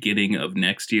or beginning of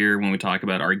next year when we talk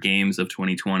about our games of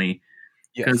 2020.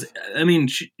 Because, yes. I mean,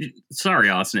 sorry,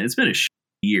 Austin, it's been a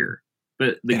year,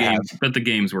 but the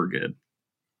games were good.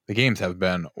 The games have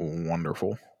been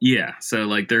wonderful. Yeah, so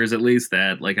like there's at least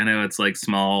that. Like I know it's like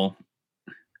small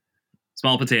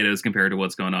potatoes compared to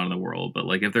what's going on in the world, but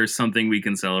like if there's something we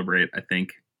can celebrate, I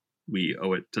think we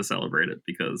owe it to celebrate it,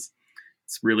 because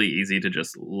it's really easy to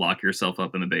just lock yourself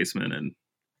up in the basement and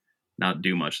not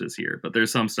do much this yeir. But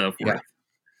there's some stuff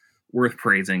worth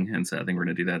praising, and so I think we're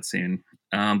gonna do that soon.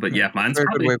 But yeah, mine's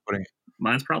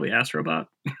probably Astrobot,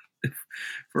 if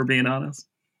we're being honest.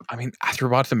 I mean,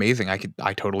 Astrobot's amazing.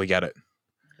 I totally get it.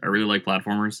 I really like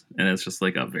platformers, and it's just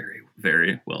like a very,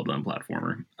 very well done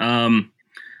platformer.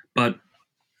 But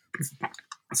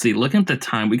let's see, looking at the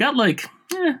time, we got like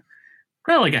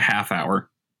probably like a half hour.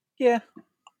 Yeah.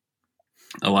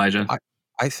 Elijah,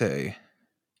 I say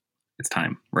it's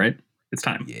time, right? It's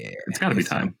time. Yeah, it's got to be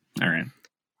time. All right.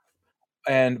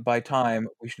 And by time,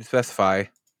 we should specify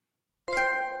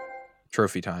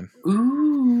trophy time.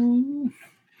 Ooh.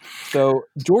 So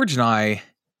George and I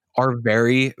are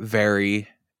very, very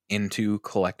into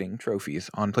collecting trophies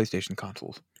on PlayStation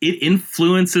consoles. It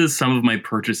influences some of my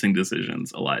purchasing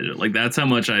decisions, Elijah. Like that's how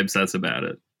much I obsess about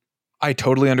it. I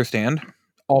totally understand.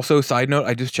 Also, side note,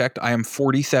 I just checked. I am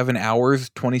 47 hours,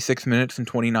 26 minutes, and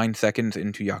 29 seconds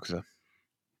into Yakuza.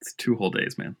 It's 2 whole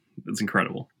days, man. That's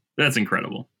incredible. That's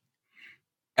incredible.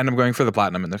 And I'm going for the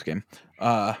platinum in this game.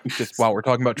 Just while we're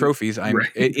talking about trophies, Right.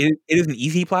 it is an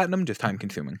easy platinum, just time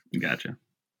consuming. Gotcha.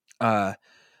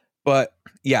 But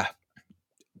yeah,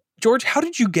 George, how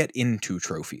did you get into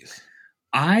trophies?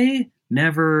 I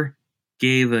never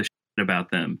gave a shit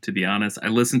about them, to be honest. I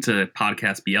listened to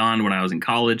Podcast Beyond when I was in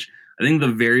college. I think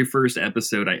the very first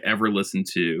episode I ever listened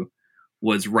to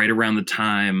was right around the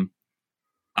time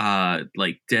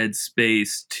like Dead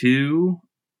Space 2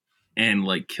 and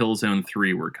like Killzone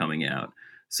 3 were coming out.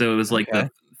 So it was like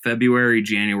the February,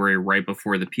 January, right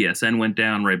before the PSN went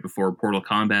down, right before Portal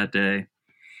Combat Day.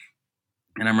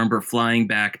 And I remember flying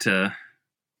back to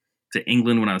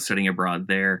England when I was studying abroad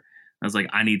there. I was like,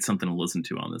 I need something to listen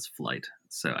to on this flight.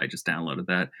 So I just downloaded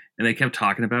that. And they kept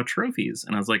talking about trophies.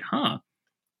 And I was like, I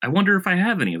wonder if I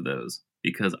have any of those,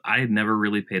 because I had never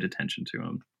really paid attention to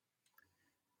them.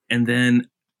 And then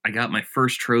I got my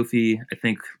first trophy, I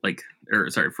think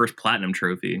first platinum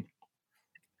trophy.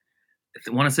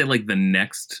 I want to say like the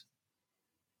next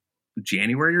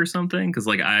January or something, because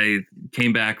like I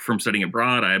came back from studying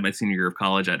abroad. I had my senior year of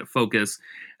college. I had to focus.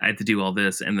 I had to do all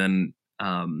this, and then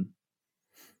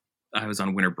I was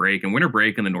on winter break. And winter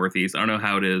break in the Northeast, I don't know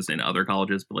how it is in other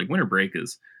colleges, but like winter break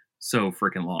is so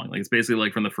freaking long. Like it's basically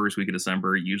like from the first week of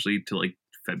December, usually to like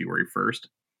February 1st.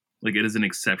 Like it is an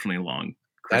exceptionally long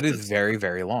Christmas, that is very,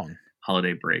 very long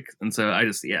holiday break. And so I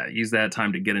just use that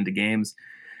time to get into games.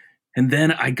 And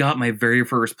then I got my very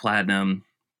first platinum.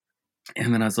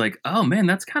 And then I was like, oh man,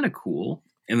 that's kind of cool.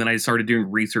 And then I started doing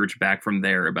research back from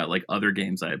there about like other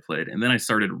games I had played. And then I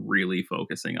started really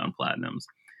focusing on platinums.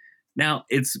 Now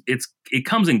it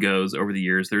comes and goes over the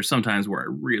years. There's some times where I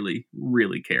really,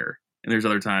 really care. And there's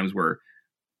other times where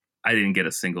I didn't get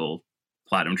a single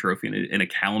platinum trophy in a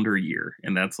calendar year.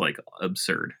 And that's like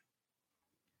absurd.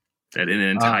 That in an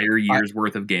entire year's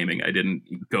worth of gaming, I didn't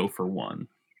go for one.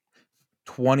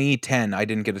 2010, I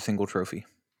didn't get a single trophy.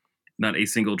 Not a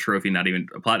single trophy, not even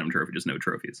a platinum trophy, just no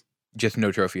trophies. Just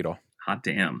no trophy at all. Hot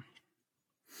damn.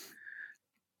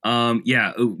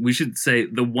 We should say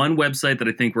the one website that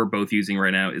I think we're both using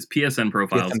right now is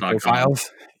psnprofiles.com.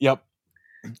 Profiles. Yep.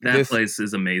 That place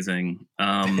is amazing.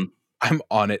 I'm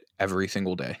on it every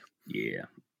single day. Yeah.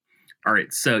 All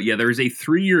right. So yeah, there's a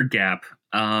 3-year gap.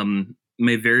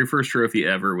 My very first trophy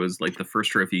ever was like the first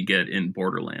trophy you get in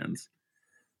Borderlands.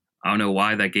 I don't know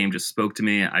why that game just spoke to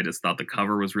me. I just thought the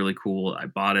cover was really cool. I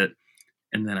bought it,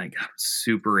 and then I got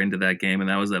super into that game, and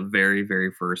that was the very,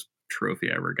 very first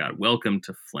trophy I ever got. Welcome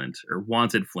to Flint, or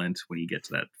Wanted Flint, when you get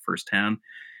to that first town.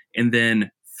 And then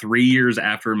 3 years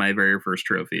after my very first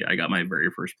trophy, I got my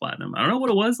very first platinum. I don't know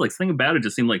what it was. Like, something about it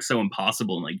just seemed like so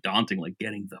impossible and like daunting, like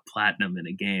getting the platinum in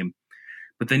a game.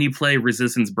 But then you play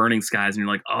Resistance Burning Skies, and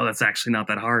you're like, oh, that's actually not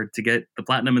that hard to get the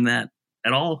platinum in that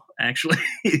at all, actually.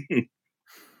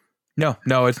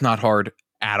 No, it's not hard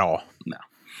at all. No.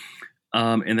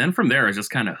 And then from there, I was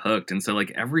just kind of hooked. And so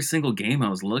like every single game I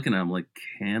was looking at, I'm like,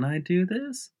 can I do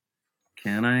this?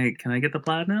 Can I get the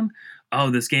platinum? Oh,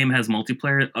 this game has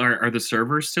multiplayer. Are the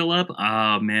servers still up?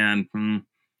 Oh man.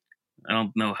 I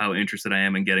don't know how interested I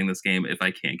am in getting this game if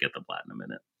I can't get the platinum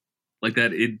in it. Like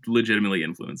that, it legitimately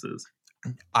influences.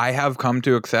 I have come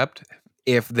to accept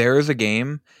if there is a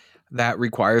game that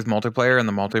requires multiplayer and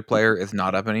the multiplayer is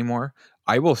not up anymore,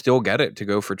 I will still get it to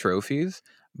go for trophies,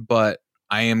 but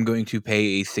I am going to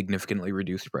pay a significantly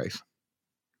reduced price.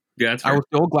 Yeah, that's fair. I will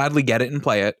still gladly get it and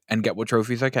play it and get what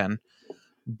trophies I can,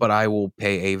 but I will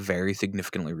pay a very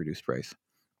significantly reduced price.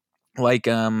 Like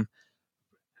Turok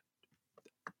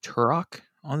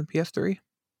on the PS3.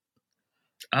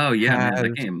 Oh yeah, man,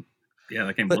 that game. Yeah,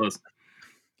 that game blows.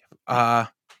 Do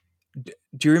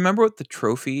you remember what the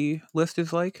trophy list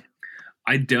is like?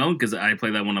 I don't, because I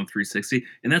played that one on 360,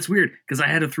 and that's weird because I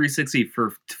had a 360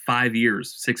 for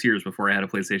 6 years before I had a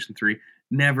PlayStation 3.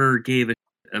 Never gave a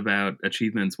shit about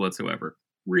achievements whatsoever.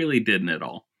 Really didn't at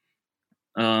all.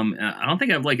 And I don't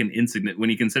think I have like an insignificant, when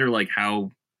you consider like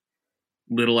how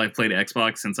little I've played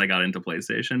Xbox since I got into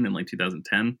PlayStation in like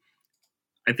 2010.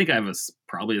 I think I have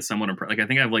probably a somewhat like I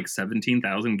think I have like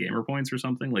 17,000 gamer points or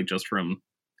something, like just from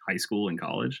high school and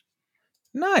college.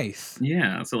 Nice.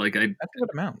 Yeah, so like that's a good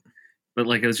amount. But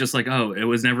like it was just like, oh, it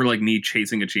was never like me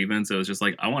chasing achievements. It was just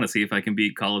like, I want to see if I can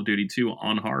beat Call of Duty 2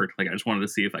 on hard. Like I just wanted to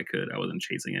see if I could. I wasn't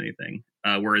chasing anything.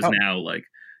 Whereas now, like,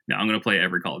 no, I'm gonna play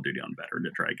every Call of Duty on better to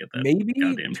try to get that. Maybe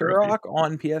goddamn trophy. Turok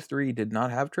on PS3 did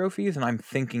not have trophies, and I'm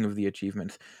thinking of the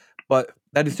achievements. But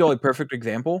that is still a perfect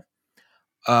example.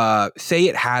 Say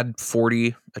it had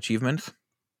 40 achievements.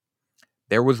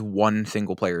 There was one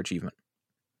single player achievement.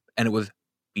 and it was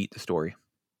beat the story.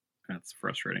 That's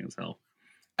frustrating as hell.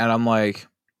 And I'm like,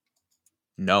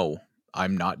 no,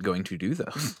 I'm not going to do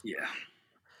this. Yeah.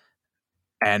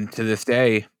 And to this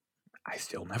day, I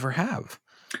still never have.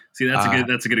 See, that's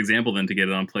a good example then to get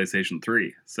it on PlayStation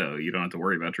 3. So you don't have to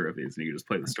worry about trophies and you can just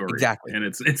play the story. Exactly. And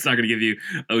it's not going to give you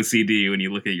OCD when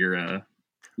you look at your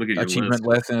achievement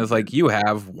list, and it's like, you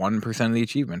have 1% of the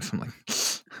achievements. I'm like,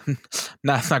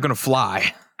 that's not going to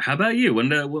fly. How about you? When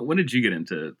did you get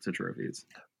into trophies?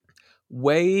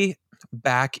 Way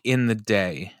back in the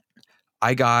day,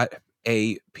 I got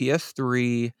a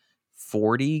PS3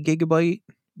 40 gigabyte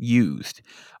used.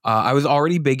 I was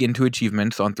already big into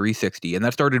achievements on 360, and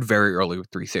that started very early with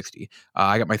 360.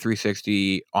 I got my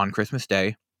 360 on Christmas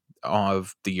Day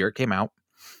of the year it came out,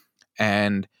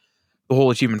 and the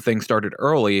whole achievement thing started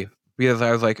early because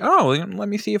I was like, oh, let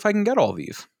me see if I can get all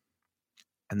these.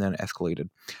 And then it escalated.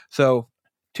 So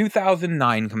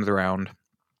 2009 comes around.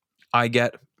 I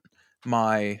get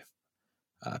my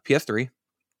PS3.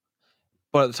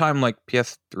 But at the time, like,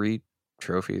 PS3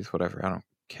 trophies, whatever, I don't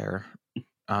care.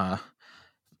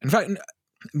 In fact,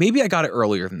 maybe I got it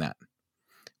earlier than that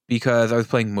because I was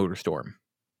playing MotorStorm,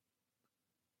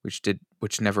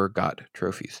 which never got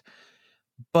trophies.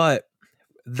 But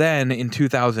then in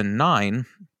 2009,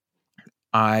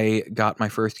 I got my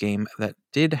first game that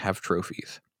did have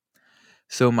trophies.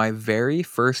 So my very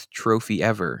first trophy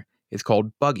ever is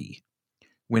called Buggy.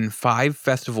 Win 5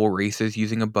 festival races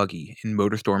using a buggy in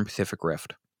MotorStorm Pacific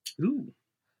Rift. Ooh.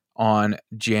 On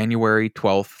January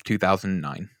 12th,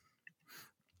 2009.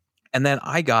 And then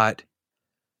I got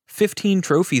 15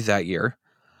 trophies that year,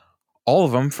 all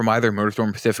of them from either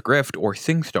MotorStorm Pacific Rift or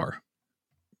SingStar.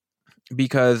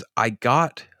 Because I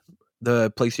got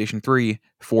the PlayStation 3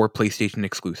 for PlayStation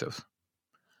exclusives.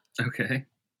 Okay.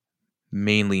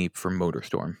 Mainly for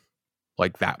MotorStorm.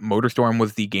 Like that. MotorStorm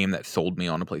was the game that sold me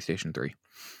on a PlayStation 3.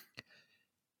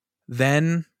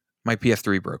 Then my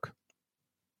PS3 broke.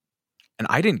 And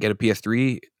I didn't get a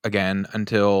PS3 again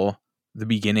until the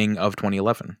beginning of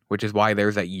 2011, which is why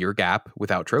there's that year gap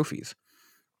without trophies.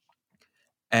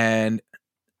 And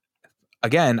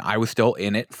again, I was still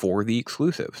in it for the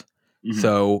exclusives. Mm-hmm.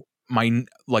 So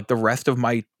the rest of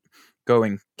my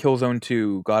going Killzone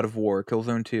 2, God of War,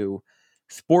 Killzone 2,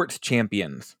 Sports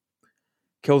Champions,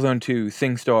 Killzone 2,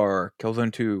 SingStar,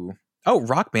 Killzone 2. Oh,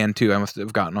 Rock Band 2 I must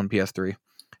have gotten on PS3.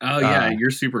 Oh, yeah.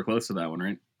 You're super close to that one,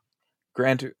 right?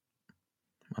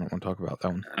 I don't want to talk about that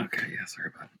one. Okay, yeah,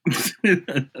 sorry about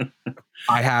it.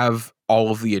 I have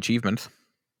all of the achievements.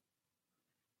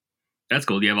 That's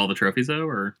cool. Do you have all the trophies, though,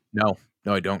 or? No,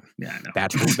 I don't. Yeah, I know.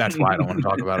 That's why I don't want to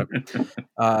talk about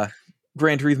it.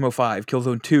 Gran Turismo 5,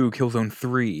 Killzone 2, Killzone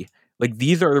 3. Like,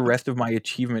 these are the rest of my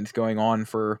achievements going on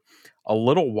for a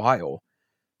little while.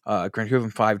 Gran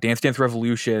Turismo 5, Dance Dance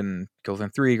Revolution,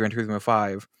 Killzone 3, Gran Turismo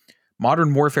 5,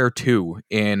 Modern Warfare 2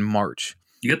 in March.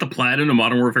 You got the platinum to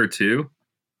Modern Warfare 2?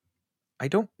 I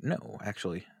don't know,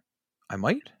 actually. I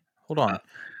might. Hold on.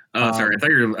 Sorry. I thought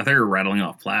you were rattling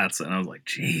off plats, and I was like,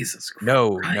 Jesus Christ.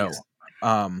 No.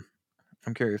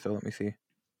 I'm curious, though. Let me see.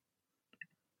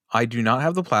 I do not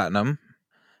have the platinum.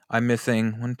 I'm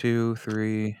missing 1, 2,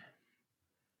 3.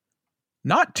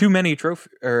 Not too many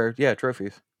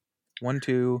trophies. 1,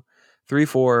 2, 3,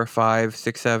 4, 5,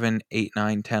 6, 7, 8,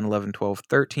 9, 10, 11, 12,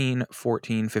 13,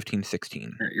 14, 15,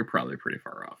 16. You're probably pretty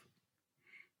far off.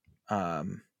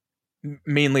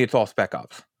 Mainly it's all Spec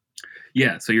Ops.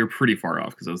 Yeah, so you're pretty far off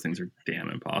because those things are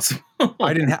damn impossible.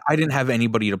 I didn't have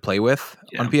anybody to play with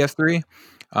on PS3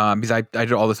 because I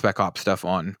did all the Spec Ops stuff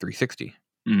on 360.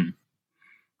 Mm.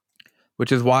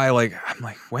 Which is why I'm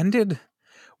like, when did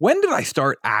I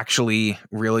start actually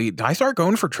did I start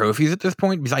going for trophies at this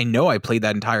point? Because I know I played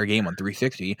that entire game on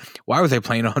 360. Why was I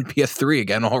playing it on PS3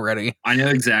 again already? I know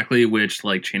exactly which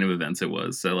chain of events it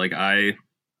was. So it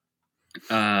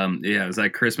was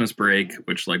that Christmas break,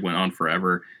 which went on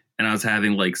forever. And I was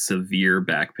having severe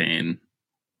back pain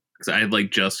because I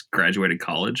had just graduated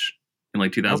college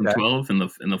in 2012 in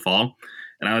the fall.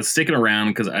 And I was sticking around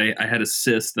because I had a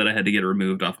cyst that I had to get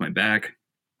removed off my back.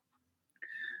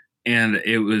 And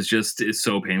it's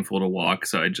so painful to walk.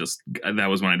 So that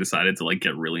was when I decided to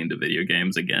get really into video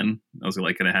games again. I was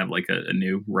going to have a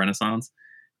new renaissance.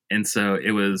 And so I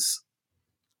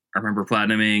remember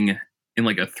platinuming in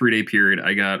a 3-day period.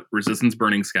 I got Resistance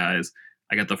Burning Skies.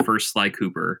 I got the first Sly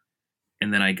Cooper.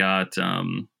 And then I got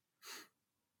the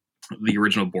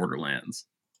original Borderlands.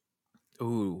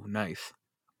 Ooh, nice.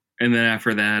 And then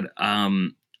after that,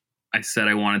 I said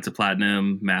I wanted to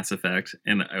platinum Mass Effect,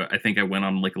 and I think I went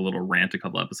on a little rant a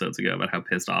couple episodes ago about how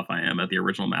pissed off I am at the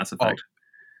original Mass Effect.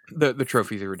 The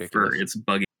trophies are ridiculous. For its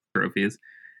buggy trophies.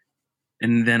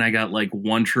 And then I got like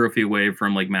one trophy away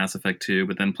from like Mass Effect 2,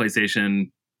 but then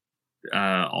PlayStation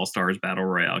All Stars Battle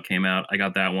Royale came out. I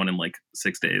got that one in like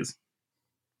 6 days.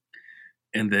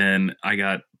 And then I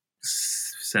got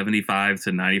 75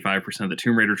 to 95% of the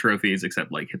Tomb Raider trophies,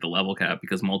 except like hit the level cap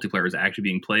because multiplayer was actually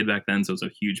being played back then. So it was a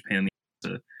huge pain in the ass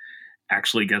to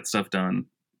actually get stuff done.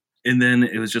 And then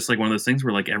it was just like one of those things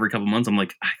where like every couple months I'm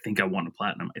like, I think I want a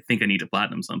platinum. I think I need to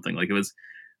platinum something. Like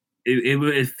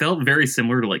it felt very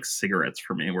similar to like cigarettes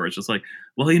for me, where it's just like,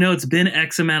 well, it's been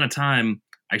X amount of time.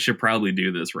 I should probably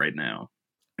do this right now.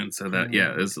 And so that,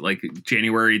 it was like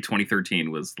January 2013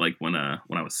 was like when I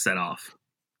was set off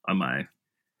on my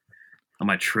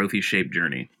trophy shaped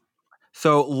journey.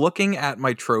 So looking at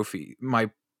my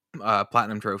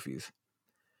platinum trophies,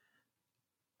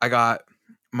 I got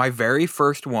my very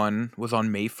first one was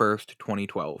on May 1st,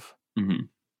 2012,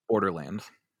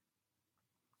 Borderlands.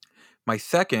 My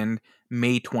second,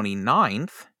 May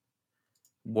 29th,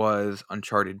 was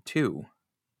Uncharted 2.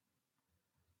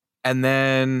 And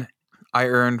then I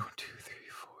earned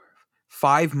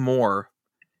 5 more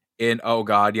by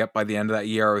the end of that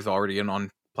year, I was already in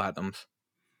on platinums.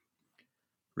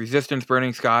 Resistance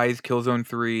Burning Skies, Killzone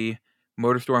 3,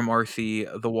 Motorstorm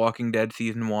RC, The Walking Dead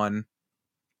Season 1,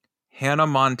 Hannah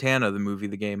Montana, the movie,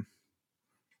 the game.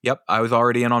 Yep, I was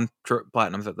already in on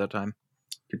platinums at that time.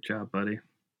 Good job, buddy.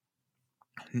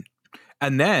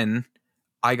 And then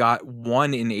I got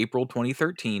one in April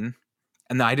 2013,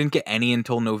 and then I didn't get any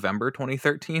until November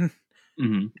 2013,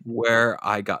 where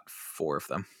I got 4 of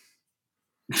them.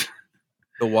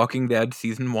 The Walking Dead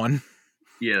Season 1.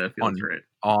 Yeah, that feels right.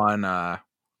 On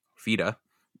Vita.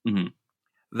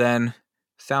 Then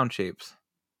Sound Shapes.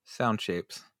 I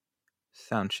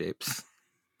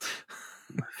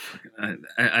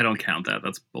don't count that.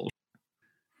 That's bullshit.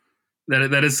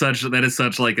 That is such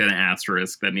like an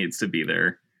asterisk that needs to be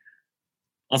there.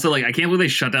 Also, like, I can't believe they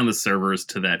shut down the servers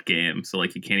to that game, so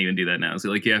like you can't even do that now. So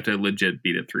like you have to legit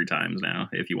beat it 3 times now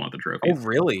if you want the trophy. Oh,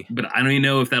 really? But I don't even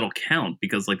know if that'll count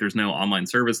because like there's no online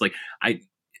service. Like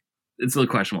it's a little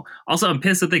questionable. Also, I'm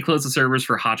pissed that they closed the servers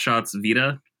for Hot Shots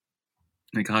Vita,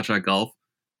 like Hot Shot Golf.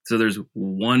 So there's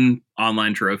one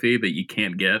online trophy that you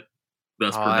can't get,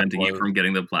 thus preventing you from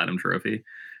getting the platinum trophy.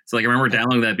 So like I remember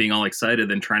downloading that, being all excited,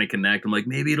 then trying to connect. I'm like,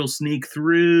 maybe it'll sneak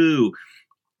through.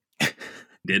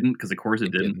 Didn't, because of course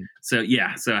it didn't. So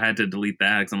I had to delete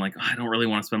that because I'm like, I don't really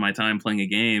want to spend my time playing a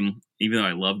game, even though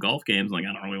I love golf games. Like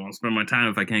I don't really want to spend my time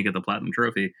if I can't get the platinum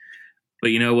trophy.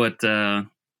 But you know what?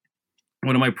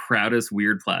 One of my proudest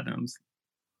weird platinums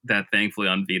that thankfully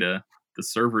on Vita the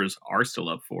servers are still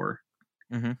up for.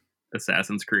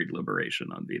 Assassin's Creed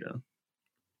Liberation on Vita.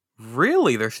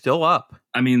 Really? They're still up?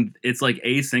 I mean, it's like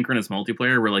asynchronous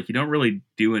multiplayer where like you don't really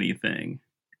do anything.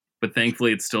 But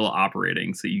thankfully, it's still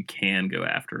operating, so you can go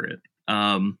after it.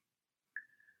 Oh,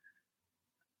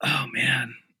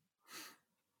 man.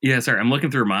 Yeah, sorry. I'm looking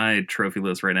through my trophy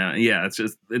list right now. Yeah,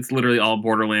 it's literally all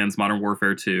Borderlands, Modern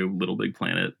Warfare 2, Little Big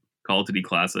Planet, Call of Duty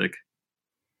Classic,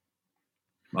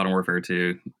 Modern Warfare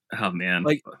 2. Oh, man.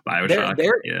 Like,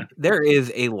 Bioshock. There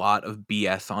is a lot of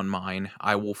BS on mine.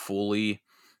 I will fully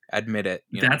admit it.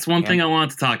 That's one thing I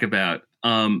want to talk about.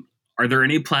 Are there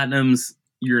any platinums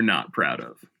you're not proud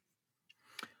of?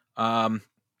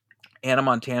 Hannah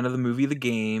Montana, the movie, the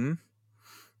game.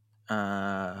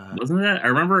 Wasn't that? I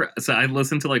remember. So I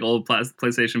listened to like old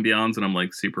PlayStation Beyonds, and I'm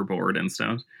like super bored and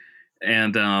stoned.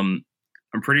 And I'm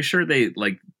pretty sure they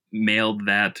like mailed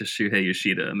that to Shuhei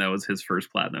Yoshida, and that was his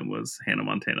first platinum. Was Hannah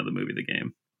Montana, the movie, the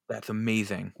game. That's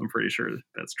amazing. I'm pretty sure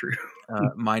that's true.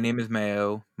 My Name is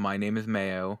Mayo.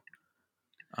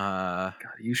 God,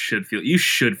 you should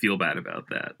feel bad about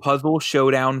that. Puzzle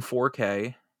Showdown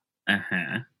 4K.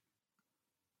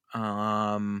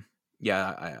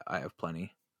 Yeah, I have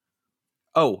plenty.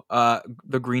 Oh,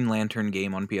 the Green Lantern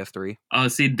game on PS3. Oh,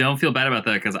 see, don't feel bad about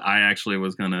that because I actually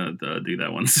was gonna do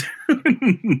that one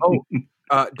soon.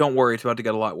 Don't worry, it's about to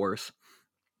get a lot worse.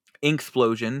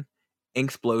 Inksplosion,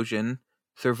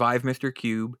 Survive Mr.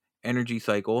 Cube, Energy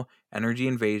Cycle, Energy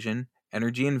Invasion,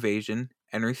 Energy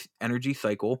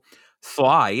Cycle,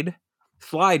 Slide.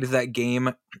 Slide is that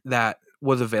game that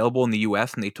was available in the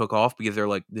US and they took off because they're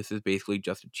like, this is basically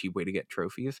just a cheap way to get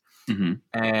trophies.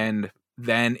 And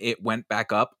then it went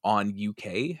back up on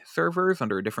UK servers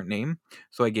under a different name.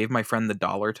 So I gave my friend the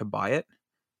 $1 to buy it.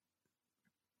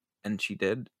 And she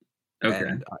did. Okay.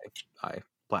 And I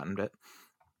platinumed it.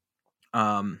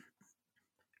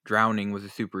 Drowning was a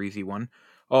super easy one.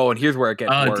 Oh, and here's where it gets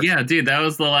worse. Yeah, dude, that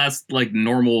was the last like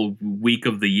normal week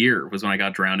of the year was when I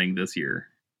got Drowning this year.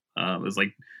 It was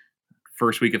like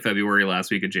first week of February,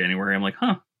 last week of January. I'm like,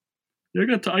 I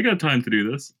got time to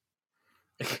do this.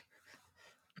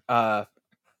 The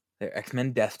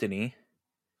X-Men Destiny.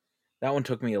 That one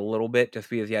took me a little bit just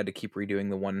because you had to keep redoing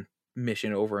the one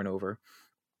mission over and over.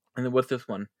 And then what's this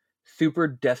one? Super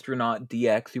Destronaut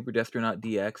DX.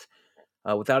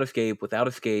 Without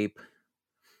Escape.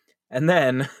 And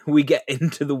then we get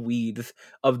into the weeds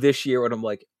of this year when I'm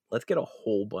like, let's get a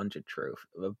whole bunch of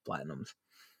platinums.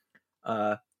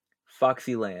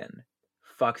 Foxyland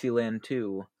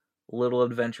 2, Little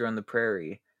Adventure on the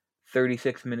Prairie,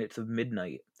 36 Minutes of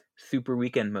Midnight, Super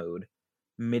Weekend Mode,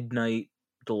 Midnight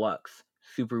Deluxe,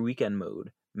 Super Weekend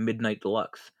Mode, Midnight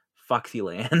Deluxe,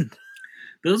 Foxyland.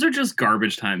 Those are just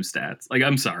garbage time stats. Like,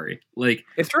 I'm sorry. Like,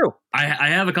 it's true. I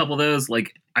have a couple of those.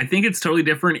 Like, I think it's totally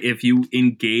different if you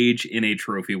engage in a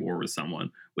trophy war with someone,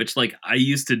 which, like, I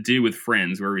used to do with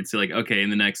friends where we'd say, like, okay,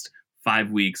 in the next 5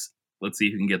 weeks, let's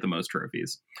see who can get the most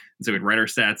trophies. And so we'd write our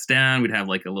stats down. We'd have,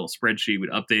 like, a little spreadsheet.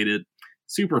 We'd update it.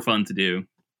 Super fun to do.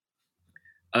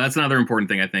 That's another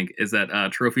important thing, I think, is that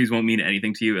trophies won't mean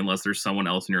anything to you unless there's someone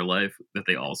else in your life that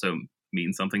they also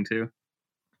mean something to.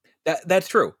 That's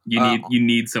true. You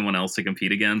need someone else to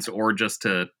compete against, or just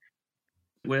to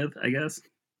with, I guess.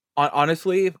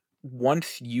 Honestly,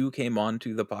 once you came on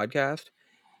to the podcast,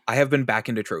 I have been back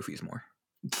into trophies more.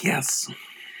 Yes.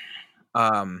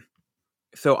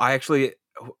 So I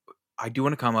do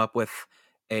want to come up with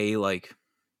a like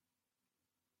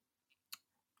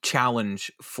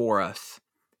challenge for us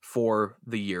for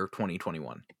the year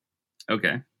 2021.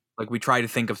 Okay. Like we try to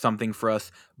think of something for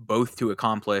us both to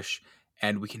accomplish,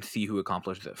 and we can see who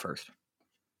accomplishes it first.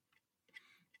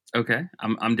 Okay,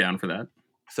 I'm down for that.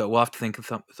 So we'll have to think of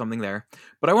something there.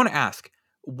 But I want to ask,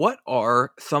 what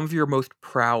are some of your most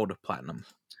proud platinums?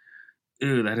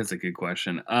 Ooh, that is a good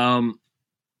question.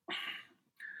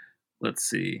 Let's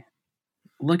see.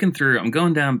 Looking through, I'm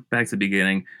going down back to the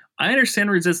beginning. I understand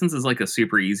Resistance is like a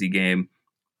super easy game.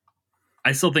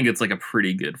 I still think it's like a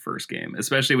pretty good first game,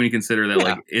 especially when you consider that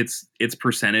like its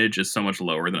percentage is so much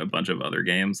lower than a bunch of other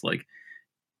games. Like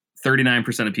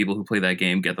 39% of people who play that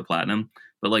game get the platinum,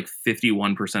 but like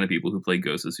 51% of people who play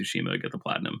Ghost of Tsushima get the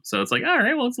platinum. So it's like, all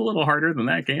right, well, it's a little harder than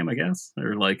that game, I guess.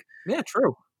 Or like, yeah,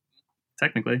 true.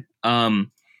 Technically.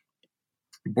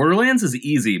 Borderlands is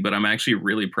easy, but I'm actually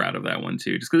really proud of that one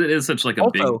too, just because it is such like a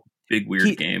big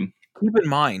weird game. Keep in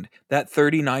mind that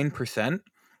 39%,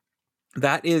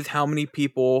 that is how many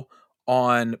people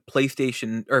on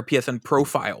PlayStation or PSN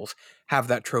profiles have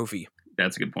that trophy.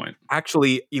 That's a good point.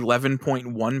 Actually,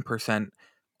 11.1%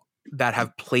 that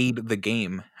have played the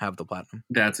game have the platinum.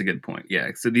 That's a good point.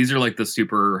 Yeah. So these are like the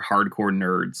super hardcore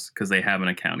nerds because they have an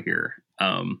account here.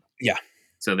 Yeah.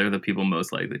 So they're the people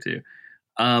most likely to.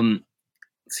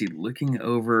 Let's see, looking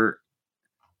over.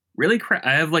 Really,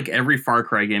 I have like every Far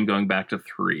Cry game going back to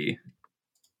 3.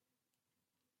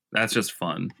 That's just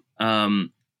fun.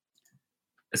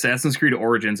 Assassin's Creed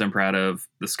Origins, I'm proud of.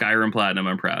 The Skyrim Platinum,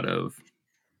 I'm proud of.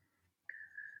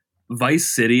 Vice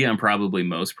City, I'm probably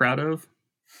most proud of.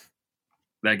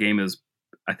 That game is,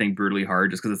 I think, brutally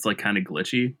hard just because it's like kind of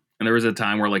glitchy. And there was a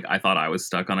time where like I thought I was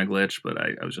stuck on a glitch, but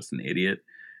I was just an idiot.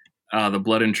 The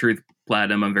Blood and Truth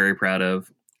Platinum, I'm very proud of.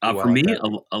 For me,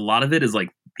 a lot of it is like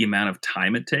the amount of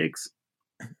time it takes.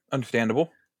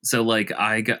 Understandable. So like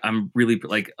I'm really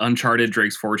like Uncharted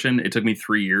Drake's Fortune. It took me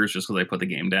 3 years just because I put the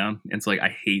game down. And so like I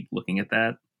hate looking at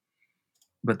that.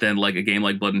 But then like a game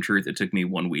like Blood and Truth, it took me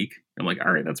 1 week. I'm like,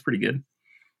 all right, that's pretty good.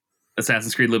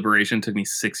 Assassin's Creed Liberation took me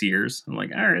 6 years. I'm like,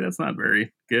 all right, that's not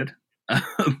very good.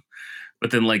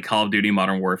 But then like Call of Duty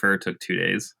Modern Warfare took 2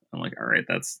 days. I'm like, all right,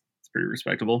 that's pretty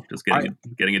respectable. Just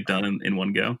getting it done in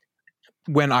one go.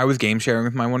 When I was game sharing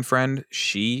with my one friend,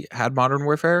 she had Modern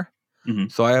Warfare. Mm-hmm.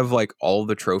 So I have like all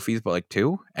the trophies, but like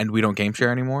 2, and we don't game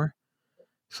share anymore.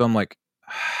 So I'm like,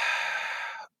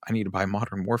 I need to buy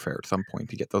Modern Warfare at some point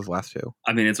to get those last 2.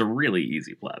 I mean, it's a really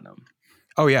easy platinum.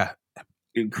 Oh yeah.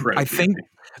 Incredible. I think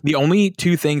the only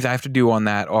 2 things I have to do on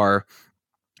that are,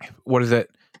 what is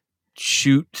it?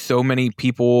 Shoot so many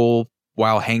people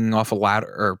while hanging on a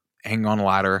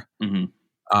ladder. Mm-hmm.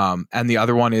 And the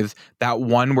other one is that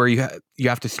one where you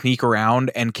have to sneak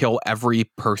around and kill every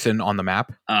person on the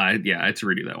map. Yeah, I had to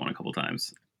redo that one a couple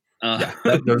times.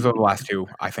 Those are the last 2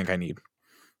 I think I need.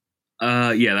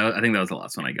 I think that was the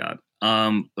last one I got.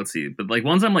 Let's see, but like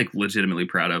ones I'm like legitimately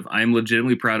proud of. I'm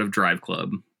legitimately proud of Drive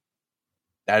Club.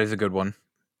 That is a good one.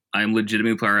 I'm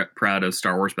legitimately proud of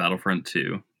Star Wars Battlefront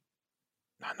 2.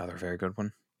 Another very good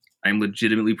one. I'm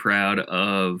legitimately proud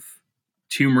of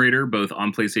Tomb Raider, both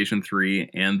on PlayStation 3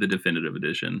 and the Definitive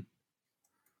Edition.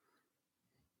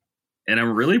 And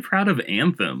I'm really proud of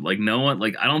Anthem. Like no one,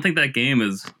 like I don't think that game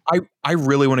is. I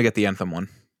really want to get the Anthem one.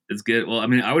 It's good. Well, I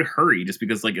mean, I would hurry just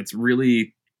because like it's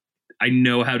really, I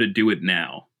know how to do it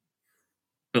now.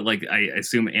 but like I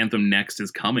assume Anthem Next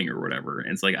is coming or whatever.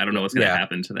 And it's like I don't know what's going to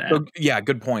happen to that. So, yeah,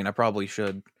 good point. I probably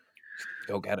should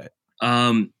go get it.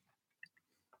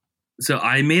 So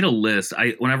I made a list.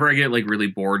 Whenever I get like really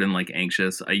bored and like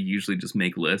anxious, I usually just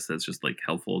make lists. That's just like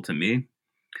helpful to me.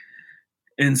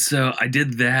 And so I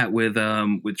did that with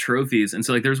trophies. And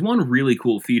so like there's one really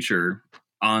cool feature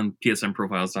on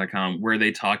psnprofiles.com where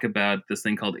they talk about this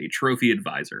thing called a trophy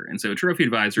advisor. And so a trophy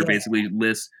advisor basically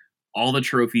lists all the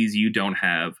trophies you don't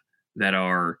have that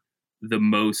are the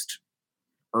most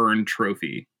earned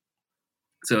trophy.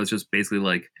 So it's just basically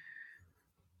like,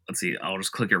 let's see, I'll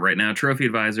just click it right now. Trophy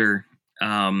advisor.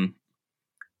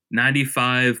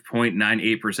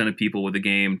 95.98% of people with the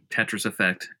game Tetris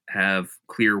Effect have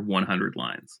clear 100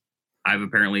 lines. I've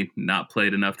apparently not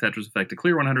played enough Tetris Effect to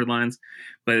clear 100 lines,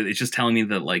 but it's just telling me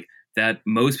that like that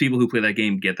most people who play that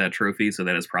game get that trophy, so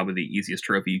that is probably the easiest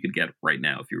trophy you could get right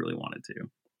now if you really wanted to.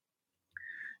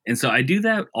 And so I do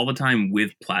that all the time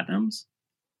with platinums.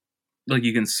 Like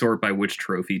you can sort by which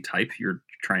trophy type you're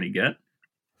trying to get.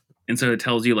 And so it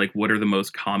tells you like what are the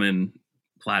most common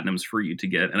platinums for you to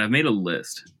get. And I've made a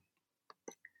list.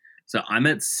 So I'm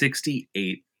at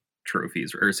 68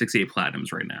 trophies or 68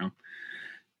 platinums right now.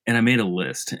 And I made a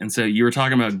list. And so you were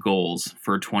talking about goals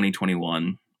for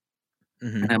 2021.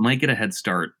 Mm-hmm. And I might get a head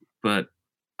start, but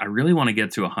I really want to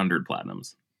get to 100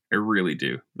 platinums. I really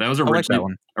do. That was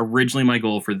originally my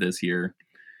goal for this year.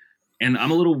 And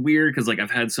I'm a little weird because like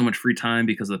I've had so much free time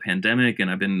because of the pandemic and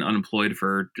I've been unemployed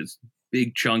for just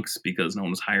big chunks because no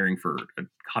one was hiring for a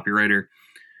copywriter.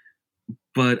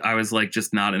 But I was like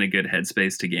just not in a good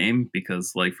headspace to game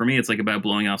because like for me it's like about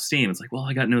blowing off steam. It's like, well,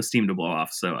 I got no steam to blow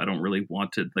off, so I don't really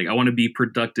want to like I want to be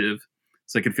productive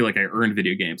so I can feel like I earned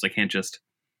video games. I can't just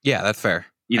that's fair.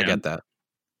 I get that.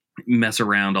 Mess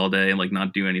around all day and like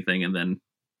not do anything and then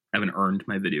haven't earned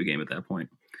my video game at that point.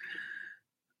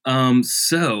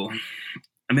 So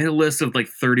I made a list of like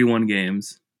 31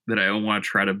 games that I want to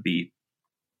try to beat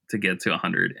to get to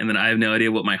 100, and then I have no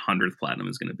idea what my 100th platinum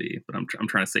is going to be, but I'm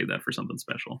trying to save that for something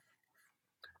special.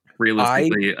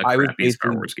 Realistically, a crappy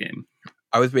Star Wars game.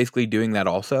 I was basically doing that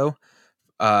also.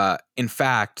 In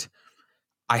fact,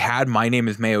 I had My Name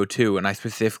is Mayo 2, and I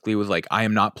specifically was like, I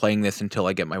am not playing this until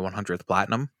I get my 100th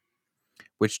platinum,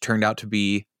 which turned out to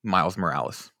be Miles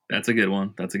Morales. That's a good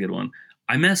one.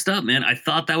 I messed up, man. I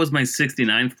thought that was my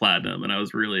 69th platinum, and I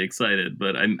was really excited,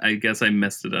 but I guess I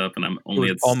messed it up, and I'm only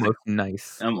at almost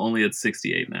nice. I'm only at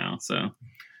 68 now, so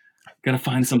gotta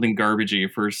find something garbagey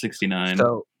for 69.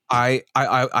 So I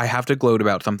have to gloat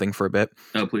about something for a bit.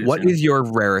 Oh, please. What is your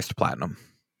rarest platinum?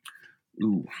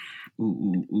 Ooh.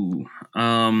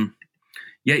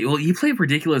 Yeah, well, you play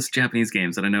ridiculous Japanese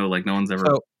games that I know like no one's ever.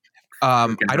 So,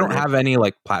 I don't have any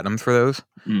like platinums for those.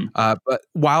 But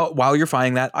while you're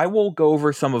finding that, I will go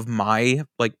over some of my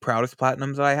like proudest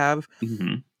platinums that I have.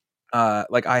 Mm-hmm.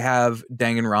 Like I have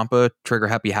Danganronpa Trigger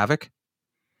Happy Havoc.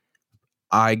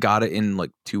 I got it in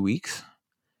like 2 weeks,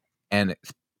 and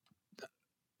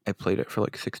I played it for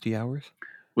like 60 hours.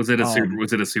 Was it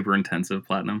a super intensive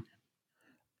platinum?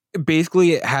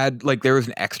 Basically, it had like there was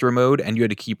an extra mode, and you had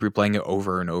to keep replaying it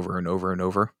over and over and over and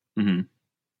over.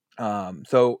 Mm-hmm.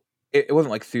 So it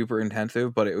wasn't like super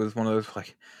intensive, but it was one of those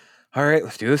like, all right,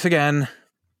 let's do this again.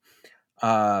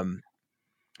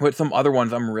 With some other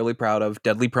ones I'm really proud of: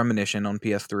 Deadly Premonition on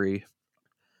PS3,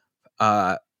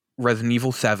 Resident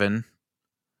Evil 7,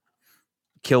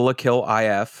 Kill la Kill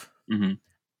IF, mm-hmm.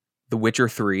 The Witcher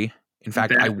 3. In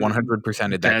fact, I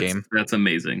 100%ed that game. That's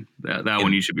amazing. That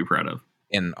one you should be proud of.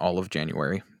 In all of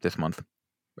January this month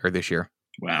or this year.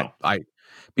 Wow.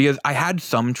 Because I had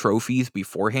some trophies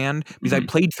beforehand because I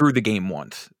played through the game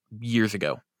once years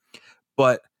ago.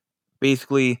 But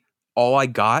basically all I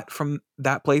got from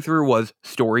that playthrough was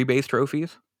story-based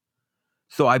trophies.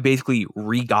 So I basically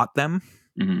re-got them.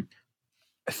 Mm-hmm.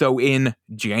 So in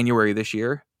January this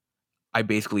year, I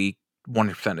basically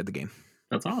 100%ed the game.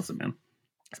 That's awesome, man.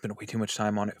 I spent way too much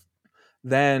time on it.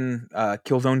 Then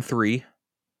Killzone 3.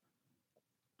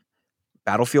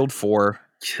 Battlefield 4.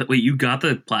 Wait, you got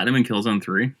the platinum in Killzone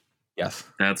 3? Yes.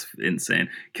 That's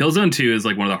insane. Killzone 2 is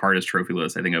like one of the hardest trophy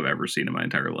lists I think I've ever seen in my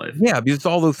entire life. Yeah, because it's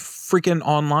all those freaking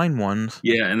online ones.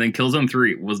 Yeah, and then Killzone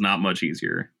 3 was not much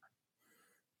easier.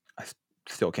 I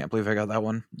still can't believe I got that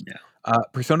one. Yeah.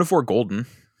 Persona 4 Golden.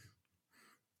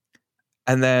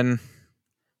 And then,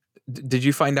 did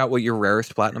you find out what your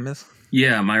rarest platinum is?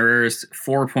 Yeah, my rarest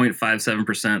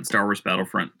 4.57% Star Wars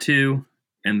Battlefront 2.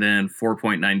 And then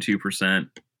 4.92%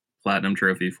 platinum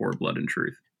trophy for Blood and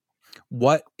Truth.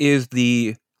 What is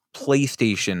the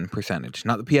PlayStation percentage?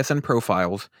 Not the PSN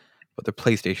profiles, but the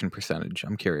PlayStation percentage.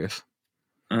 I'm curious.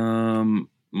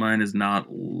 Mine is not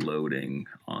loading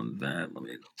on that. Let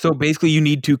me. So basically, you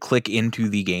need to click into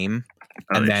the game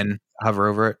and then hover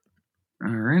over it.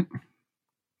 All right.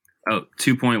 Oh,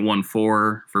 2.14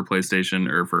 for PlayStation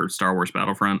or for Star Wars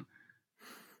Battlefront.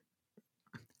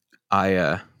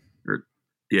 Yeah.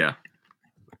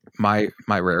 My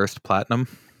rarest platinum,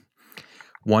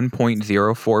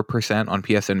 1.04% on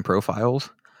PSN profiles.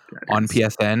 On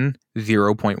PSN,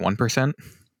 0.1%.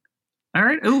 All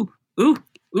right. Ooh.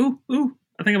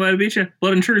 I think I might have beat you.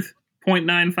 Blood and Truth,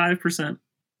 0.95%.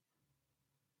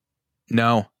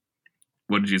 No.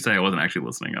 What did you say? I wasn't actually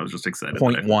listening. I was just excited.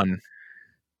 0.1.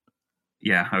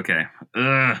 Yeah, okay.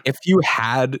 Ugh. If you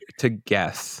had to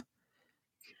guess,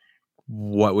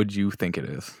 what would you think it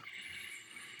is?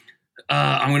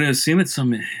 I'm going to assume it's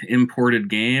some imported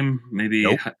game. Maybe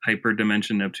Nope.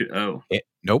 Hyperdimension Neptune. Oh.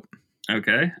 Nope.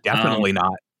 Okay. Definitely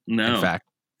not. No. In fact.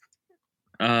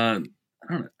 I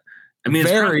don't know. I mean,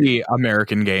 very it's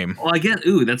American game. Well, I get.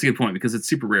 Ooh, that's a good point because it's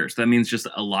super rare. So that means just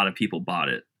a lot of people bought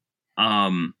it.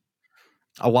 A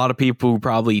lot of people who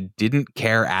probably didn't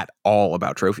care at all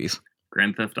about trophies.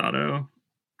 Grand Theft Auto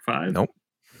 5? Nope.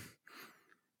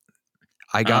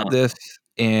 I got this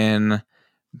on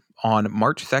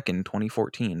March 2nd,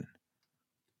 2014.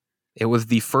 It was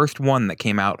the first one that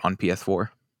came out on PS4.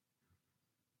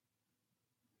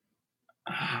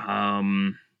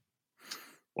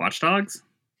 Watch Dogs?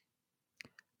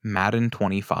 Madden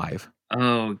 25.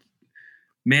 Oh,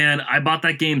 man, I bought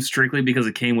that game strictly because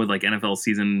it came with like NFL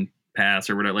season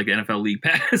pass or whatever, like NFL league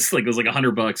pass. Like it was like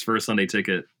 $100 for a Sunday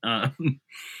ticket. Yeah,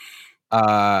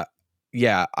 I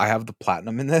have the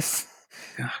platinum in this.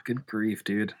 Oh, good grief,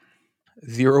 dude.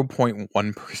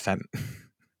 0.1%.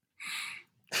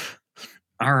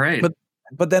 All right.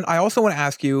 But then I also want to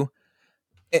ask you,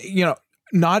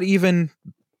 not even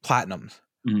platinums.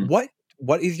 Mm-hmm.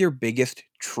 What is your biggest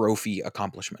trophy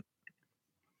accomplishment?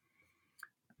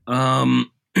 I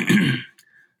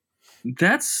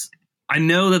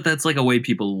know that's like a way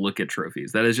people look at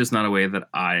trophies. That is just not a way that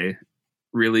I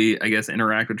really, I guess,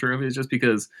 interact with trophies, just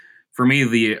because for me,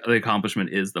 the accomplishment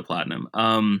is the platinum.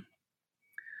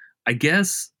 I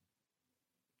guess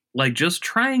like just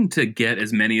trying to get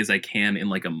as many as I can in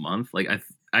like a month. Like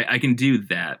I can do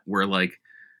that where like,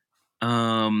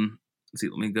 let's see,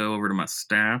 let me go over to my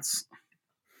stats.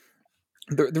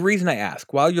 The reason I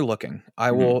ask, while you're looking,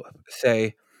 I will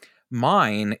say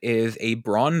mine is a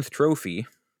bronze trophy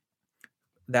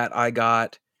that I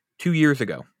got 2 years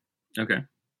ago. Okay.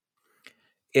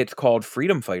 It's called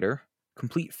Freedom Fighter.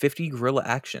 Complete 50 guerrilla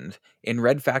actions in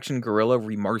Red Faction Guerrilla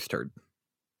Remastered.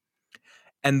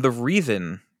 And the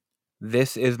reason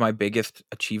this is my biggest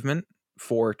achievement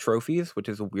for trophies, which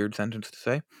is a weird sentence to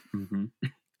say,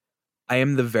 I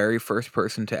am the very first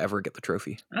person to ever get the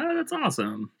trophy. Oh, that's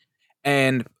awesome.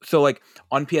 And so like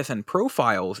on PSN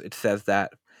profiles, it says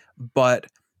that, but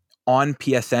on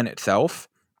PSN itself,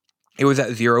 it was at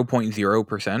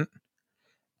 0.0%.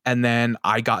 And then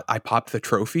I popped the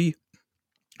trophy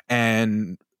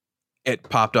and it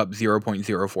popped up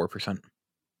 0.04%.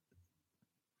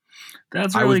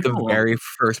 That's really cool. I was the very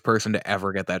first person to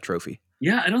ever get that trophy.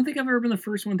 Yeah, I don't think I've ever been the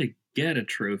first one to get a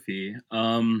trophy.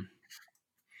 I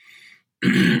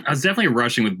was definitely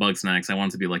rushing with Bugsnax. I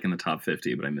wanted to be like in the top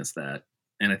 50, but I missed that.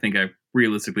 And I think I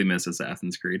realistically missed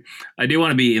Assassin's Creed. I do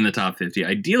want to be in the top 50.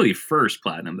 Ideally, first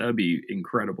platinum. That would be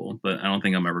incredible. But I don't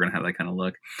think I'm ever going to have that kind of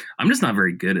luck. I'm just not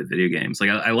very good at video games.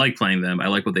 Like I like playing them. I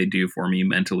like what they do for me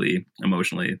mentally,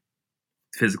 emotionally,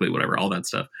 physically, whatever, all that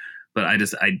stuff. But I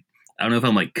don't know if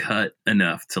I'm like cut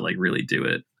enough to like really do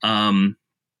it.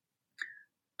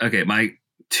 Okay, my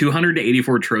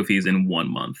 284 trophies in 1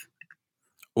 month.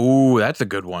 Ooh, that's a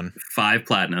good one. 5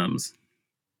 platinums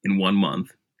in 1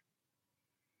 month.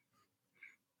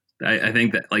 I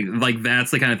think that like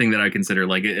that's the kind of thing that I consider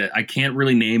like I can't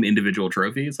really name individual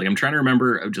trophies. Like I'm trying to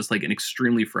remember of just like an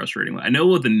extremely frustrating one. I know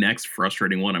what the next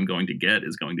frustrating one I'm going to get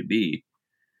is going to be.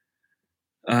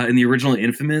 In the original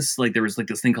Infamous, like there was like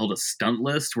this thing called a stunt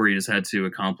list where you just had to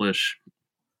accomplish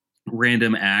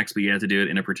random acts, but you had to do it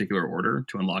in a particular order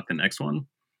to unlock the next one.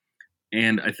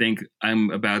 And I think I'm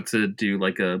about to do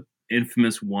like a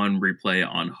Infamous 1 replay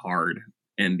on hard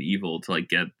and evil to like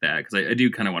get that, because I do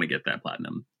kind of want to get that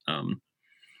platinum.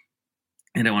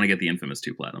 And I want to get the Infamous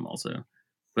 2 platinum also.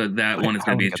 But that one is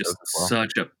going to be just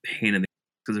such a pain in the,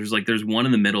 because there's one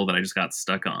in the middle that I just got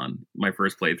stuck on my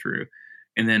first playthrough.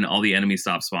 And then all the enemies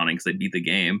stopped spawning because they beat the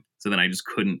game. So then I just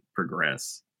couldn't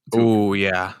progress. Oh,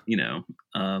 yeah. You know.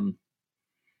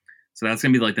 So that's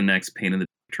going to be like the next pain in the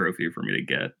trophy for me to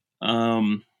get.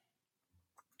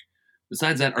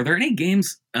 Besides that, are there any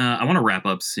games? I want to wrap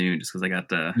up soon just because I got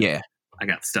I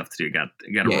got stuff to do. Got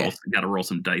to roll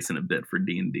some dice in a bit for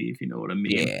D&D, if you know what I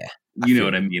mean. Yeah. You know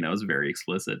what I mean. I was very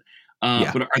explicit.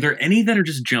 Yeah. But are there any that are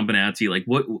just jumping out to you? Like,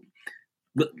 what?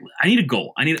 I need a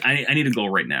goal. I need a goal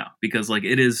right now, because like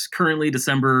it is currently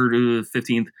December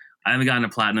 15th. I haven't gotten a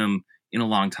platinum in a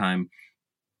long time.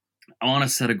 I want to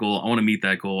set a goal. I want to meet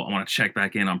that goal. I want to check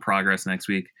back in on progress next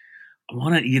week. I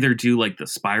want to either do like the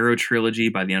Spyro trilogy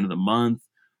by the end of the month,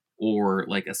 or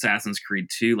like Assassin's Creed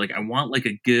 2. Like I want like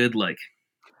a good like.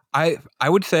 I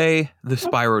would say the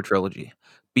Spyro trilogy,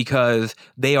 because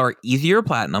they are easier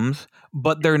platinums,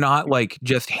 but they're not like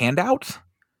just handouts.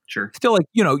 Sure. Still, like,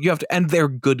 you have to, and they're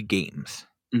good games.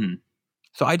 Mm-hmm.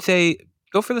 So I'd say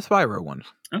go for the Spyro ones.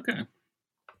 Okay.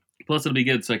 Plus, it'll be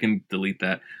good, so I can delete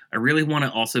that. I really want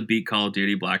to also beat Call of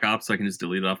Duty Black Ops, so I can just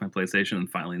delete it off my PlayStation and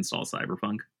finally install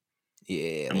Cyberpunk.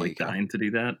 Yeah, I'm like dying to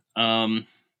do that. All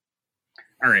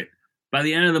right. By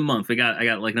the end of the month, I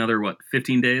got like another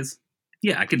 15 days.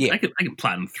 Yeah, I can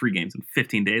platinum 3 games in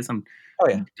 15 days. I'm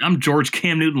George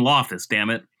Cam Newton Loftus, damn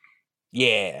it.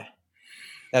 Yeah,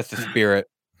 that's the spirit.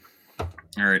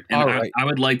 All right. And I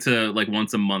would like to like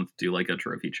once a month do like a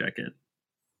trophy check-in.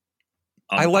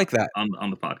 I like that on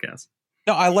the podcast.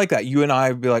 No, I like that. You and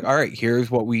I would be like, all right, here's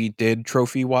what we did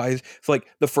trophy wise. It's like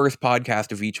the first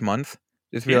podcast of each month.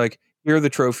 Just be like, here are the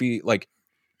trophy. Like,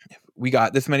 we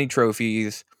got this many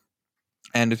trophies,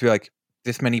 and just be like,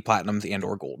 this many platinums and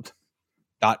or gold.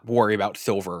 Not worry about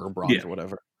silver or bronze or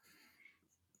whatever.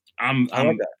 I'm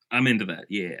into that.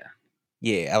 Yeah.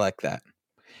 Yeah, I like that.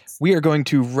 We are going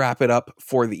to wrap it up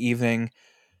for the evening.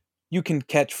 You can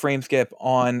catch Frameskip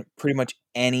on pretty much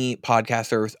any podcast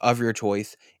service of your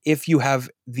choice. If you have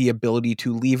the ability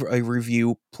to leave a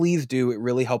review, please do. It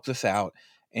really helps us out.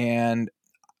 And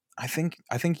I think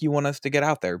you want us to get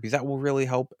out there, because that will really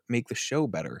help make the show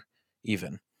better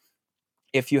even.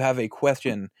 If you have a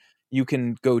question, you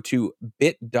can go to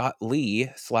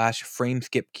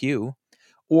bit.ly/frameskipq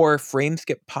or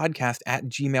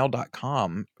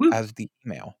frameskippodcast@gmail.com as the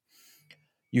email.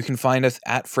 You can find us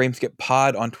at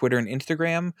FrameSkipPod on Twitter and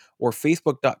Instagram, or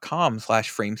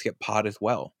Facebook.com/FrameSkipPod as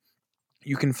well.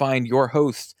 You can find your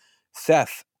hosts,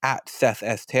 Seth at Seth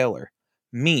S. Taylor,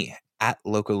 me at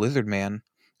Loco Lizardman,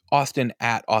 Austin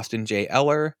at Austin J.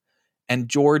 Eller, and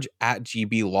George at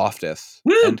GB Loftus,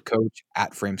 and Coach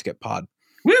at FrameSkipPod.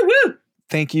 Woo woo!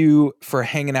 Thank you for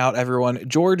hanging out, everyone.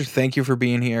 George, thank you for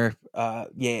being here. We're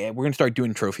going to start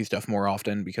doing trophy stuff more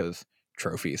often, because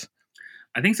trophies.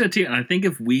 I think so too, and I think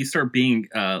if we start being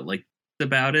like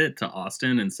about it to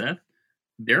Austin and Seth,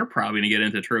 they're probably gonna get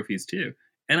into trophies too.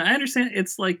 And I understand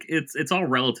it's like it's all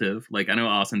relative. Like I know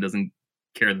Austin doesn't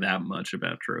care that much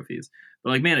about trophies,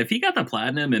 but like man, if he got the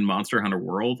platinum in Monster Hunter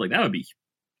World, like that would be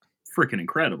freaking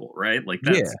incredible, right? Like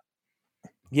that's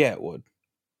yeah, it would.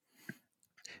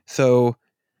 So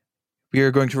we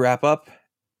are going to wrap up.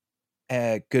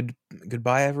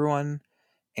 Goodbye, everyone,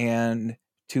 and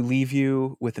to leave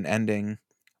you with an ending,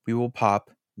 we will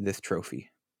pop this trophy.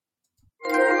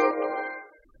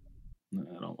 No,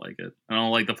 I don't like it. I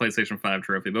don't like the PlayStation 5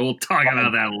 trophy, but we'll talk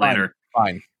about that later.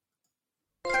 Fine.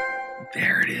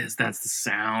 There it is. That's the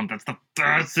sound.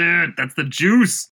 That's it. That's the juice.